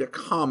going to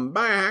come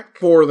back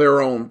for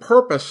their own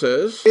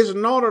purposes is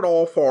not at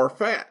all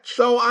far-fetched.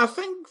 So I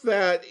think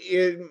that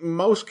in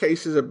most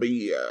cases it'd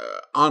be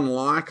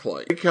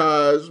unlikely,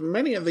 because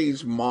many of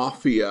these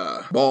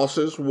mafia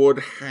bosses would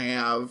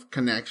have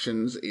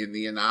connections in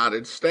the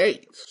United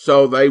States.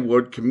 So they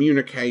would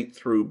communicate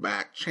through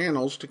back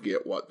channels to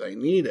get what they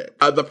needed.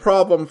 The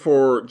problem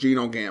for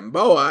Gino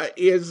Gamboa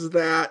is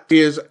that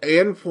his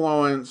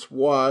influence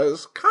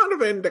was kind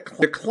of in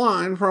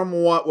decline from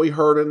what we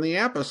heard in the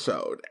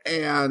episode.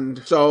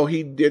 And so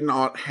he did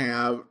not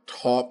have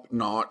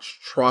top-notch,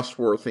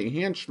 trustworthy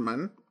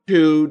henchmen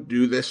to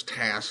do this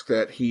task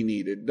that he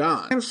needed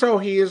done. And so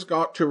he has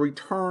got to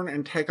return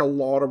and take a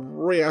lot of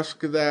risk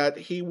that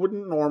he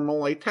wouldn't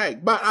normally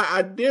take. But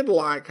I did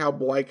like how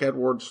Blake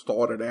Edwards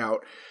thought it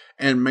out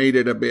and made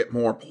it a bit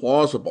more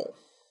plausible.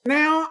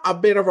 Now, a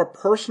bit of a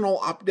personal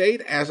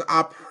update, as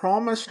I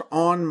promised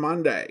on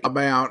Monday,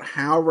 about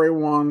how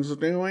everyone's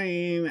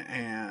doing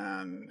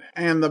and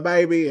the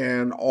baby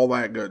and all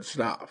that good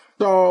stuff.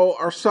 So,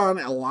 our son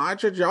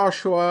Elijah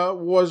Joshua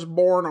was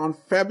born on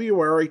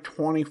February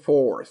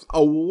 24th,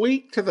 a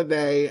week to the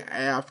day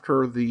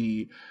after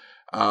the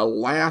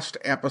last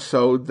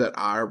episode that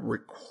I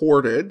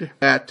recorded,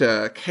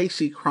 that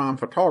Casey Crime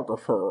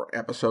Photographer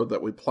episode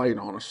that we played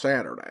on a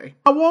Saturday.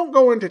 I won't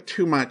go into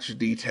too much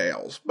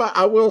details, but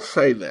I will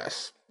say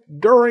this.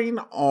 During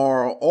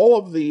all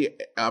of the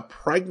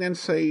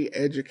pregnancy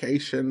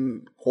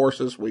education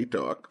courses we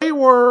took, we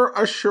were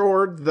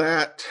assured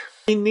that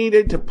we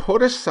needed to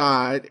put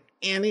aside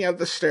any of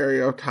the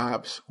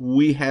stereotypes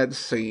we had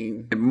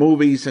seen in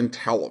movies and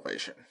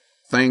television.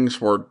 Things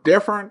were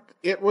different.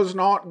 It was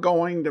not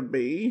going to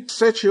be a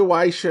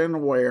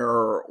situation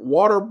where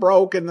water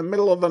broke in the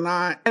middle of the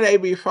night and a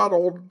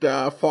befuddled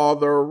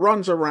father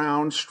runs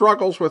around,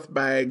 struggles with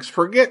bags,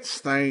 forgets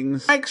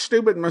things, makes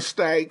stupid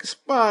mistakes,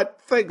 but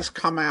things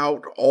come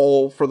out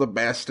all for the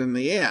best in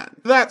the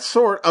end. That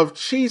sort of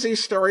cheesy,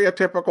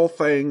 stereotypical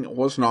thing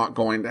was not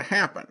going to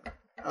happen.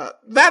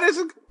 That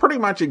is pretty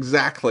much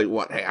exactly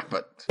what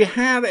happened. We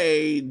had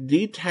a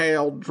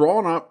detailed,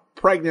 drawn-up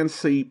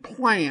pregnancy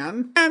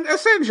plan, and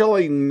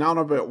essentially none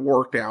of it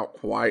worked out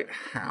quite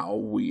how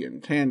we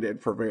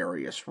intended for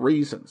various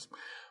reasons.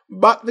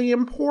 But the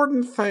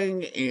important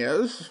thing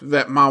is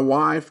that my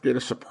wife did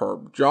a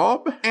superb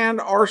job, and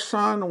our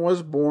son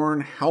was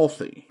born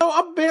healthy. So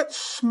a bit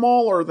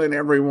smaller than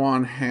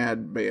everyone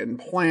had been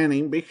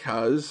planning,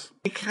 because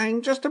he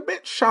came just a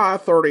bit shy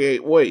of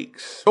 38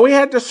 weeks. So we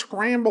had to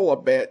scramble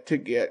a bit to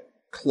get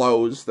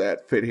clothes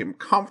that fit him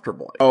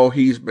comfortably. Oh,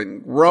 he's been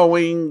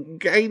growing,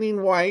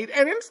 gaining weight,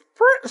 and in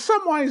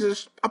some ways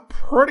is a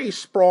pretty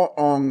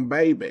strong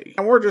baby.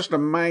 And we're just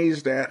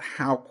amazed at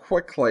how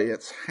quickly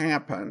it's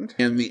happened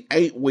in the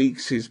 8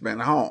 weeks he's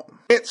been home.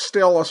 It's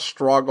still a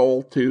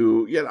struggle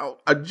to,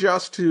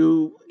 adjust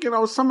to,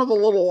 some of the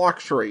little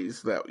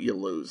luxuries that you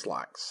lose,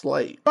 like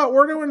sleep. But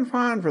we're doing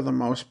fine for the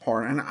most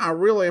part, and I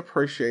really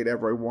appreciate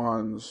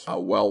everyone's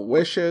well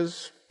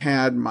wishes.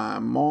 Had my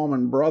mom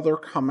and brother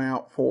come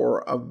out for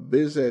a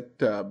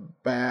visit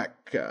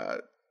back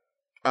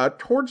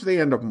towards the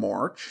end of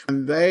March,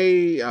 and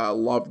they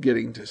loved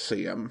getting to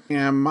see him.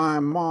 And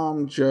my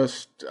mom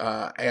just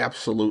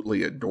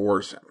absolutely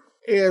adores him.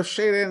 If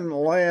she didn't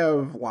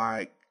live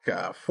like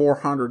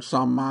 400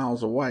 some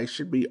miles away,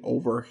 she'd be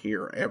over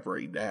here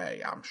every day,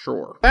 I'm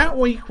sure. That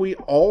week we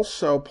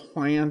also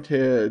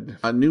planted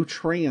a new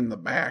tree in the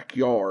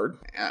backyard,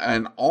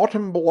 an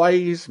autumn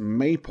blaze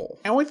maple.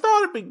 And we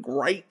thought it'd be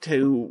great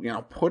to,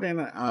 put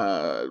in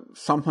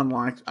something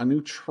like a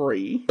new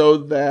tree so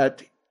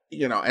that,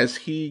 as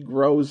he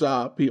grows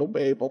up, he'll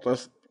be able to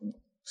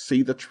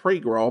see the tree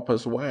grow up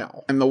as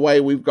well. And the way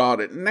we've got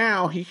it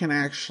now,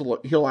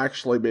 he'll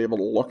actually be able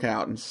to look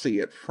out and see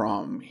it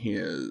from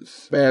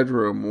his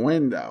bedroom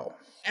window.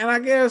 And I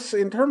guess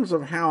in terms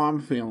of how I'm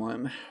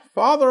feeling,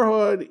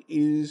 fatherhood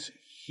is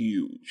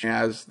huge.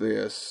 As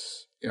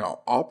this,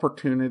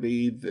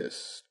 opportunity,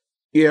 this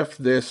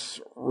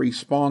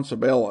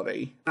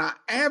responsibility. I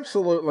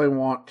absolutely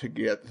want to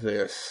get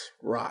this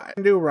right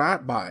and do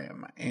right by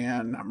him.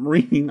 And I'm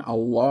reading a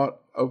lot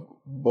of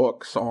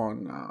books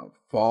on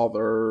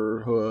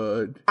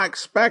fatherhood. I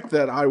expect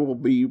that I will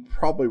be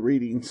probably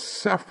reading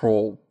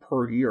several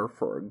per year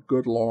for a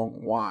good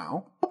long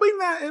while, hoping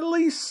that at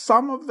least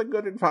some of the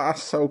good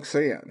advice soaks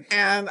in.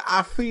 And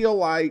I feel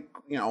like,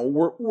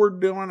 we're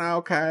doing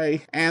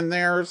okay. And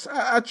there's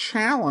a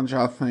challenge,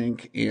 I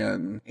think,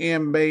 in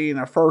being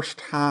a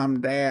first-time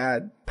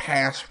dad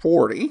past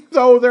 40,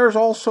 though there's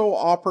also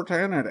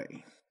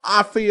opportunity.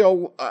 I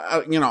feel,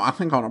 I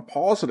think on a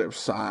positive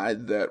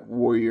side that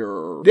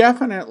we're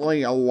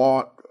definitely a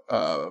lot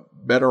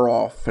better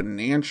off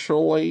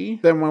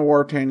financially than we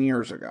were 10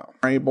 years ago.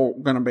 We're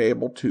going to be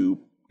able to,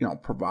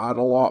 provide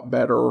a lot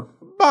better.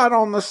 But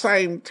on the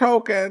same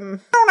token,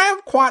 I don't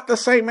have quite the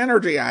same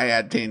energy I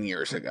had 10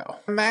 years ago.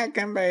 And that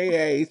can be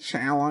a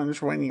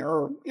challenge when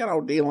you're,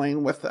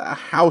 dealing with a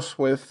house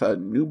with a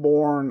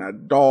newborn, a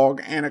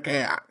dog, and a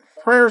cat.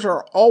 Prayers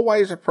are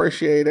always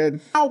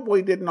appreciated. I hope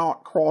we did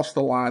not cross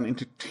the line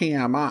into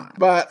TMI.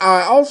 But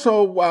I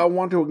also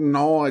want to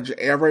acknowledge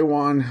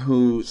everyone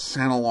who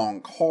sent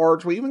along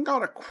cards. We even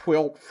got a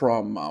quilt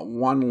from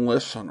one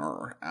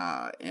listener.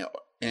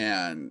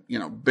 And,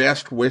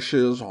 best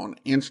wishes on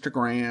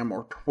Instagram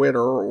or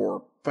Twitter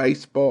or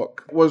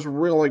Facebook was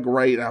really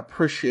great. I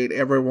appreciate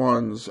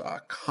everyone's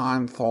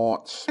kind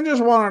thoughts. I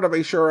just wanted to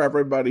be sure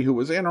everybody who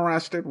was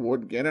interested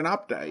would get an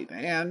update.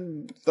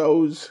 And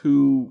those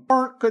who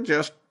weren't could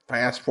just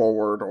fast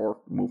forward or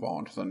move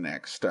on to the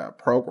next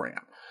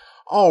program.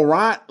 All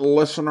right,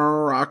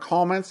 listener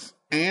comments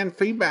and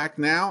feedback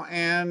now.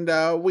 And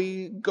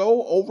we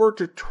go over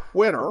to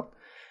Twitter.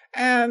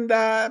 And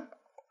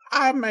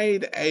I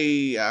made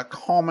a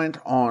comment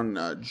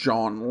on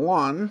John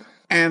Lunn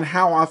and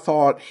how I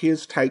thought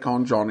his take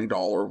on Johnny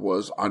Dollar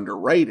was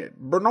underrated.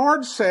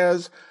 Bernard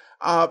says,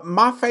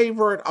 my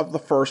favorite of the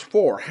first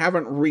four,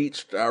 haven't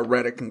reached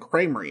Reddick and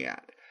Kramer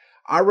yet.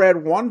 I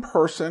read one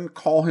person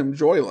call him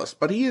joyless,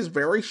 but he is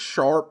very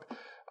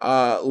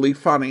sharply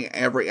funny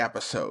every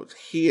episode.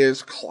 He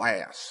is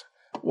class.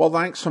 Well,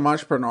 thanks so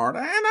much, Bernard.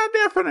 And I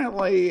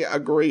definitely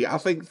agree. I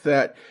think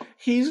that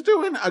he's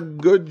doing a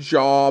good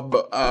job,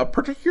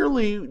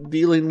 particularly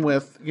dealing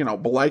with,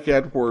 Blake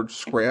Edwards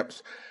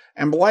scripts.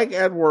 And Blake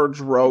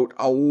Edwards wrote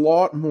a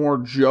lot more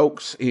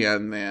jokes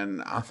in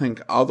than I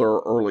think other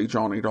early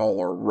Johnny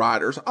Dollar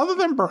writers, other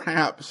than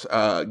perhaps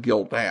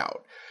Gil Dowd.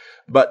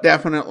 But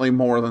definitely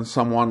more than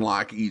someone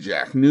like E.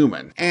 Jack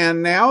Newman.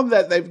 And now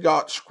that they've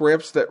got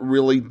scripts that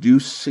really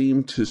do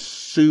seem to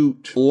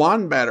suit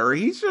Lund better,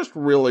 he's just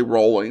really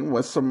rolling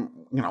with some,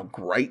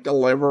 great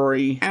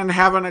delivery and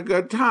having a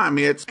good time.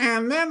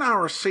 And then I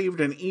received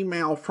an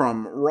email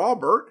from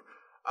Robert,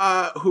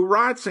 who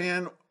writes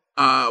in,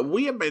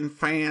 we have been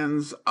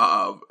fans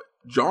of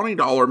Johnny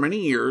Dollar many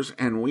years,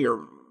 and we are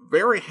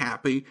very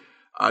happy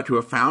to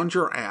have found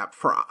your app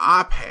for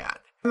iPad.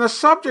 And the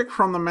subject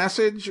from the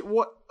message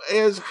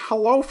is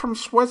hello from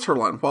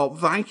Switzerland. Well,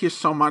 thank you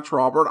so much,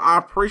 Robert. I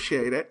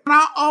appreciate it. And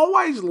I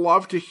always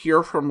love to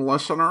hear from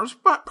listeners,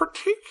 but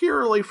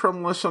particularly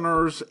from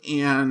listeners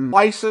in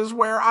places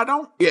where I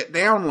don't get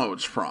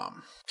downloads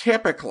from,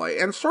 typically.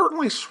 And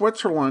certainly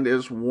Switzerland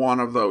is one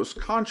of those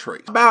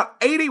countries. About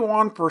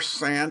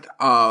 81%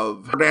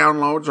 of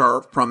downloads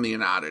are from the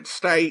United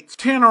States,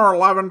 10 or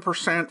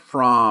 11%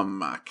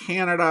 from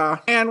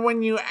Canada. And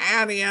when you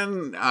add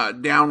in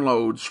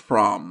downloads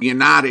from the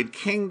United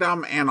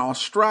Kingdom and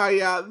Australia,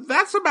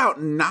 that's about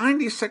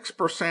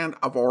 96%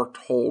 of our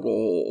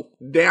total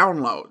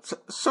downloads.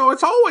 So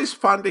it's always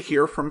fun to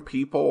hear from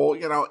people,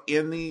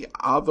 in the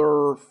other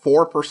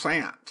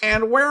 4%.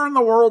 And where in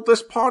the world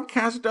this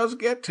podcast does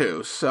get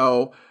to.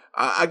 So,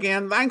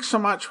 again, thanks so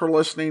much for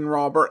listening,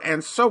 Robert,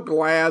 and so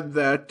glad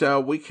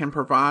that we can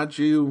provide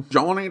you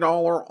Johnny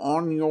Dollar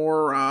on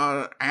your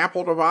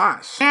Apple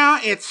device. Now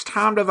it's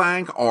time to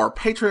thank our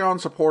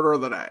Patreon supporter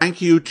of the day.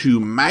 Thank you to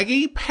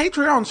Maggie,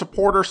 Patreon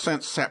supporter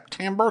since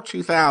September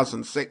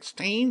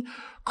 2016,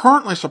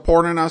 currently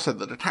supporting us at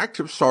the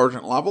Detective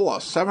Sergeant level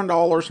of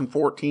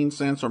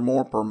 $7.14 or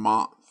more per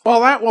month.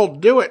 Well, that will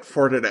do it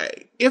for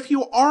today. If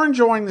you are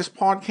enjoying this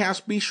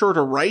podcast, be sure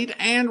to rate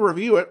and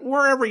review it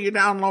wherever you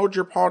download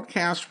your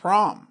podcast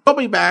from. We'll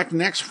be back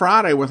next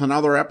Friday with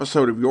another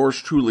episode of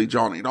yours truly,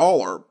 Johnny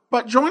Dollar.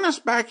 But join us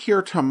back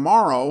here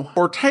tomorrow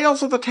for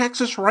Tales of the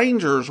Texas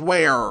Rangers,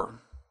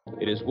 where...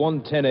 It is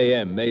 1:10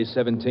 a.m., May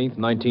 17th,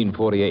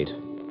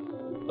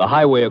 1948. The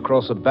highway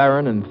across a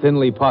barren and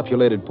thinly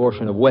populated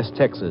portion of West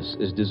Texas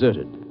is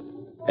deserted,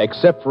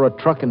 except for a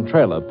truck and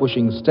trailer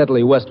pushing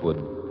steadily westward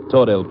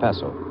toward El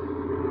Paso.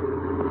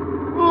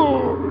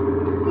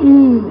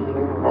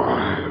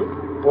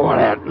 Boy,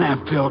 that That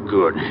felt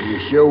good. You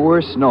sure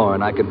were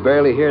snoring. I could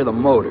barely hear the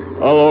motor.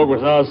 How long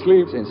without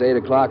sleep? Since 8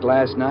 o'clock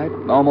last night.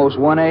 Almost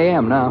 1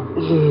 a.m. now.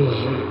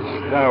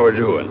 How we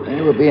doing?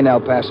 We'll be in El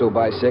Paso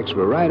by 6.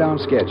 We're right on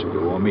schedule.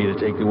 You want me to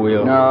take the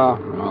wheel? No.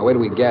 Wait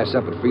till we gas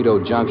up at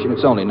Frito Junction.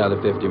 It's only another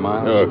 50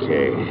 miles.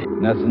 Okay.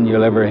 Nothing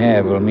you'll ever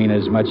have will mean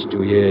as much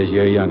to you as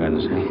your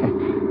young'uns.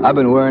 I've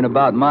been worrying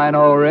about mine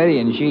already,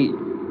 and she...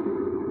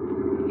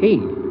 He?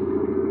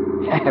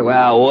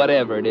 Well,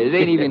 whatever it is.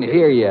 Ain't even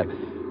here yet.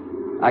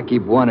 I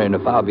keep wondering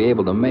if I'll be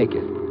able to make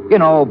it. You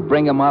know,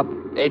 bring him up,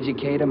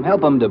 educate him,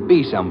 help him to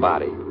be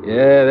somebody.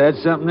 Yeah,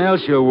 that's something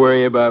else you'll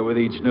worry about with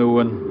each new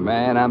one.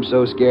 Man, I'm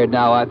so scared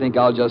now, I think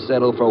I'll just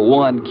settle for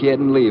one kid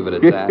and leave it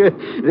at that.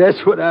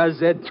 That's what I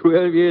said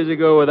 12 years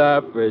ago with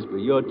our first,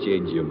 but you'll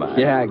change your mind.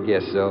 Yeah, I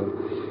guess so.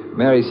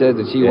 Mary says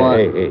that she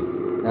wants... Hey.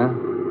 Huh?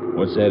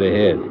 What's that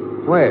ahead?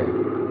 Where?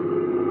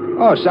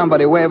 Oh,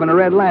 somebody waving a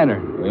red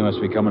lantern. We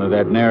must be coming to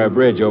that narrow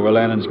bridge over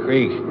Lannon's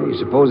Creek. You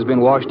suppose it's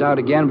been washed out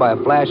again by a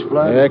flash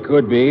flood? Yeah, it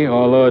could be,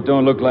 although it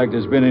don't look like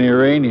there's been any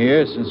rain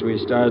here since we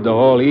started the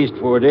haul east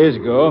 4 days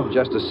ago.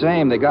 Just the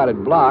same, they got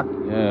it blocked.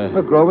 Yeah.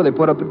 Look, Grover, they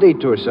put up a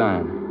detour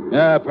sign.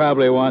 Yeah,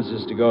 probably wants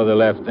us to go to the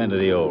left end of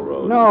the old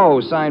road.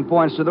 No, sign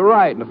points to the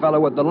right, and the fellow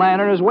with the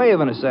lantern is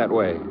waving us that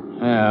way.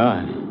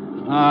 Yeah,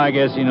 I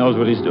guess he knows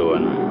what he's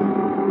doing.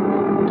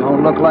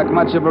 Don't look like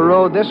much of a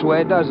road this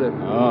way, does it?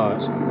 Oh,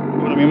 it's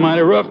going to be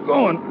mighty rough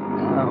going.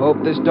 I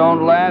hope this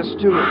don't last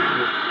too.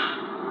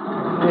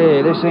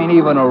 Hey, this ain't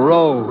even a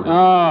road.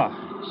 Oh,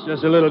 it's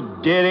just a little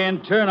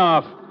dead-end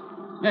turnoff.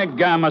 That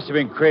guy must have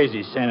been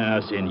crazy sending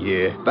us in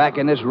here.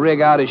 Backing this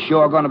rig out is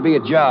sure going to be a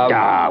job.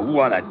 Ah,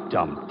 what a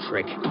dumb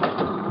trick.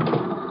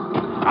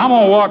 I'm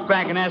going to walk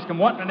back and ask him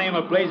what in the name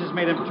of blazes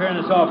made him turn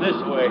us off this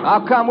way.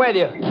 I'll come with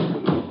you.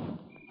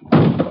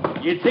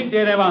 You'd think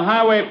they'd have a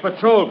highway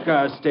patrol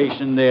car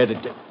stationed there to...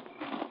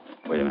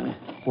 Wait a minute.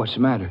 What's the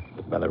matter?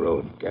 Look by the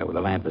road. Guy with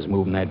the lamp is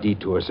moving that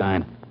detour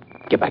sign.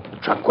 Get back in the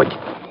truck, quick.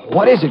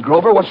 What is it,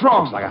 Grover? What's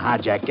wrong? Looks like a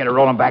hijack. Get her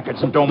rolling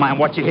backwards and don't mind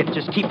what you hit.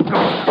 Just keep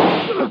going.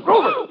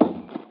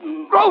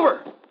 Grover!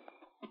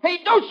 Hey,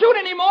 don't shoot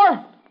anymore!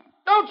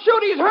 Don't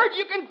shoot, he's hurt.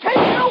 You can take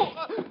him.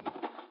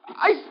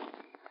 I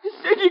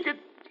said you could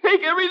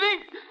take everything.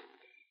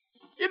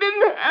 You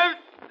didn't have...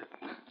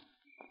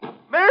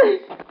 Mary,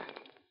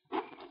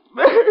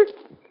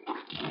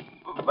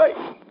 my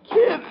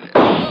kid...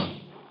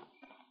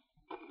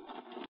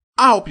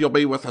 I hope you'll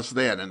be with us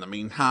then. In the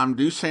meantime,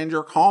 do send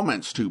your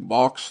comments to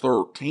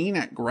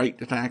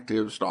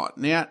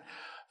box13@greatdetectives.net.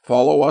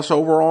 Follow us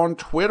over on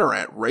Twitter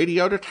at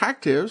Radio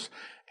Detectives,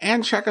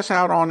 and check us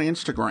out on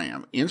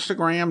Instagram,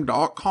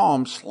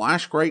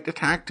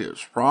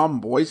 instagram.com/greatdetectives.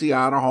 From Boise,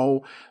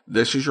 Idaho,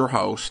 this is your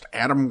host,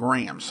 Adam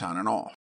Graham, signing off.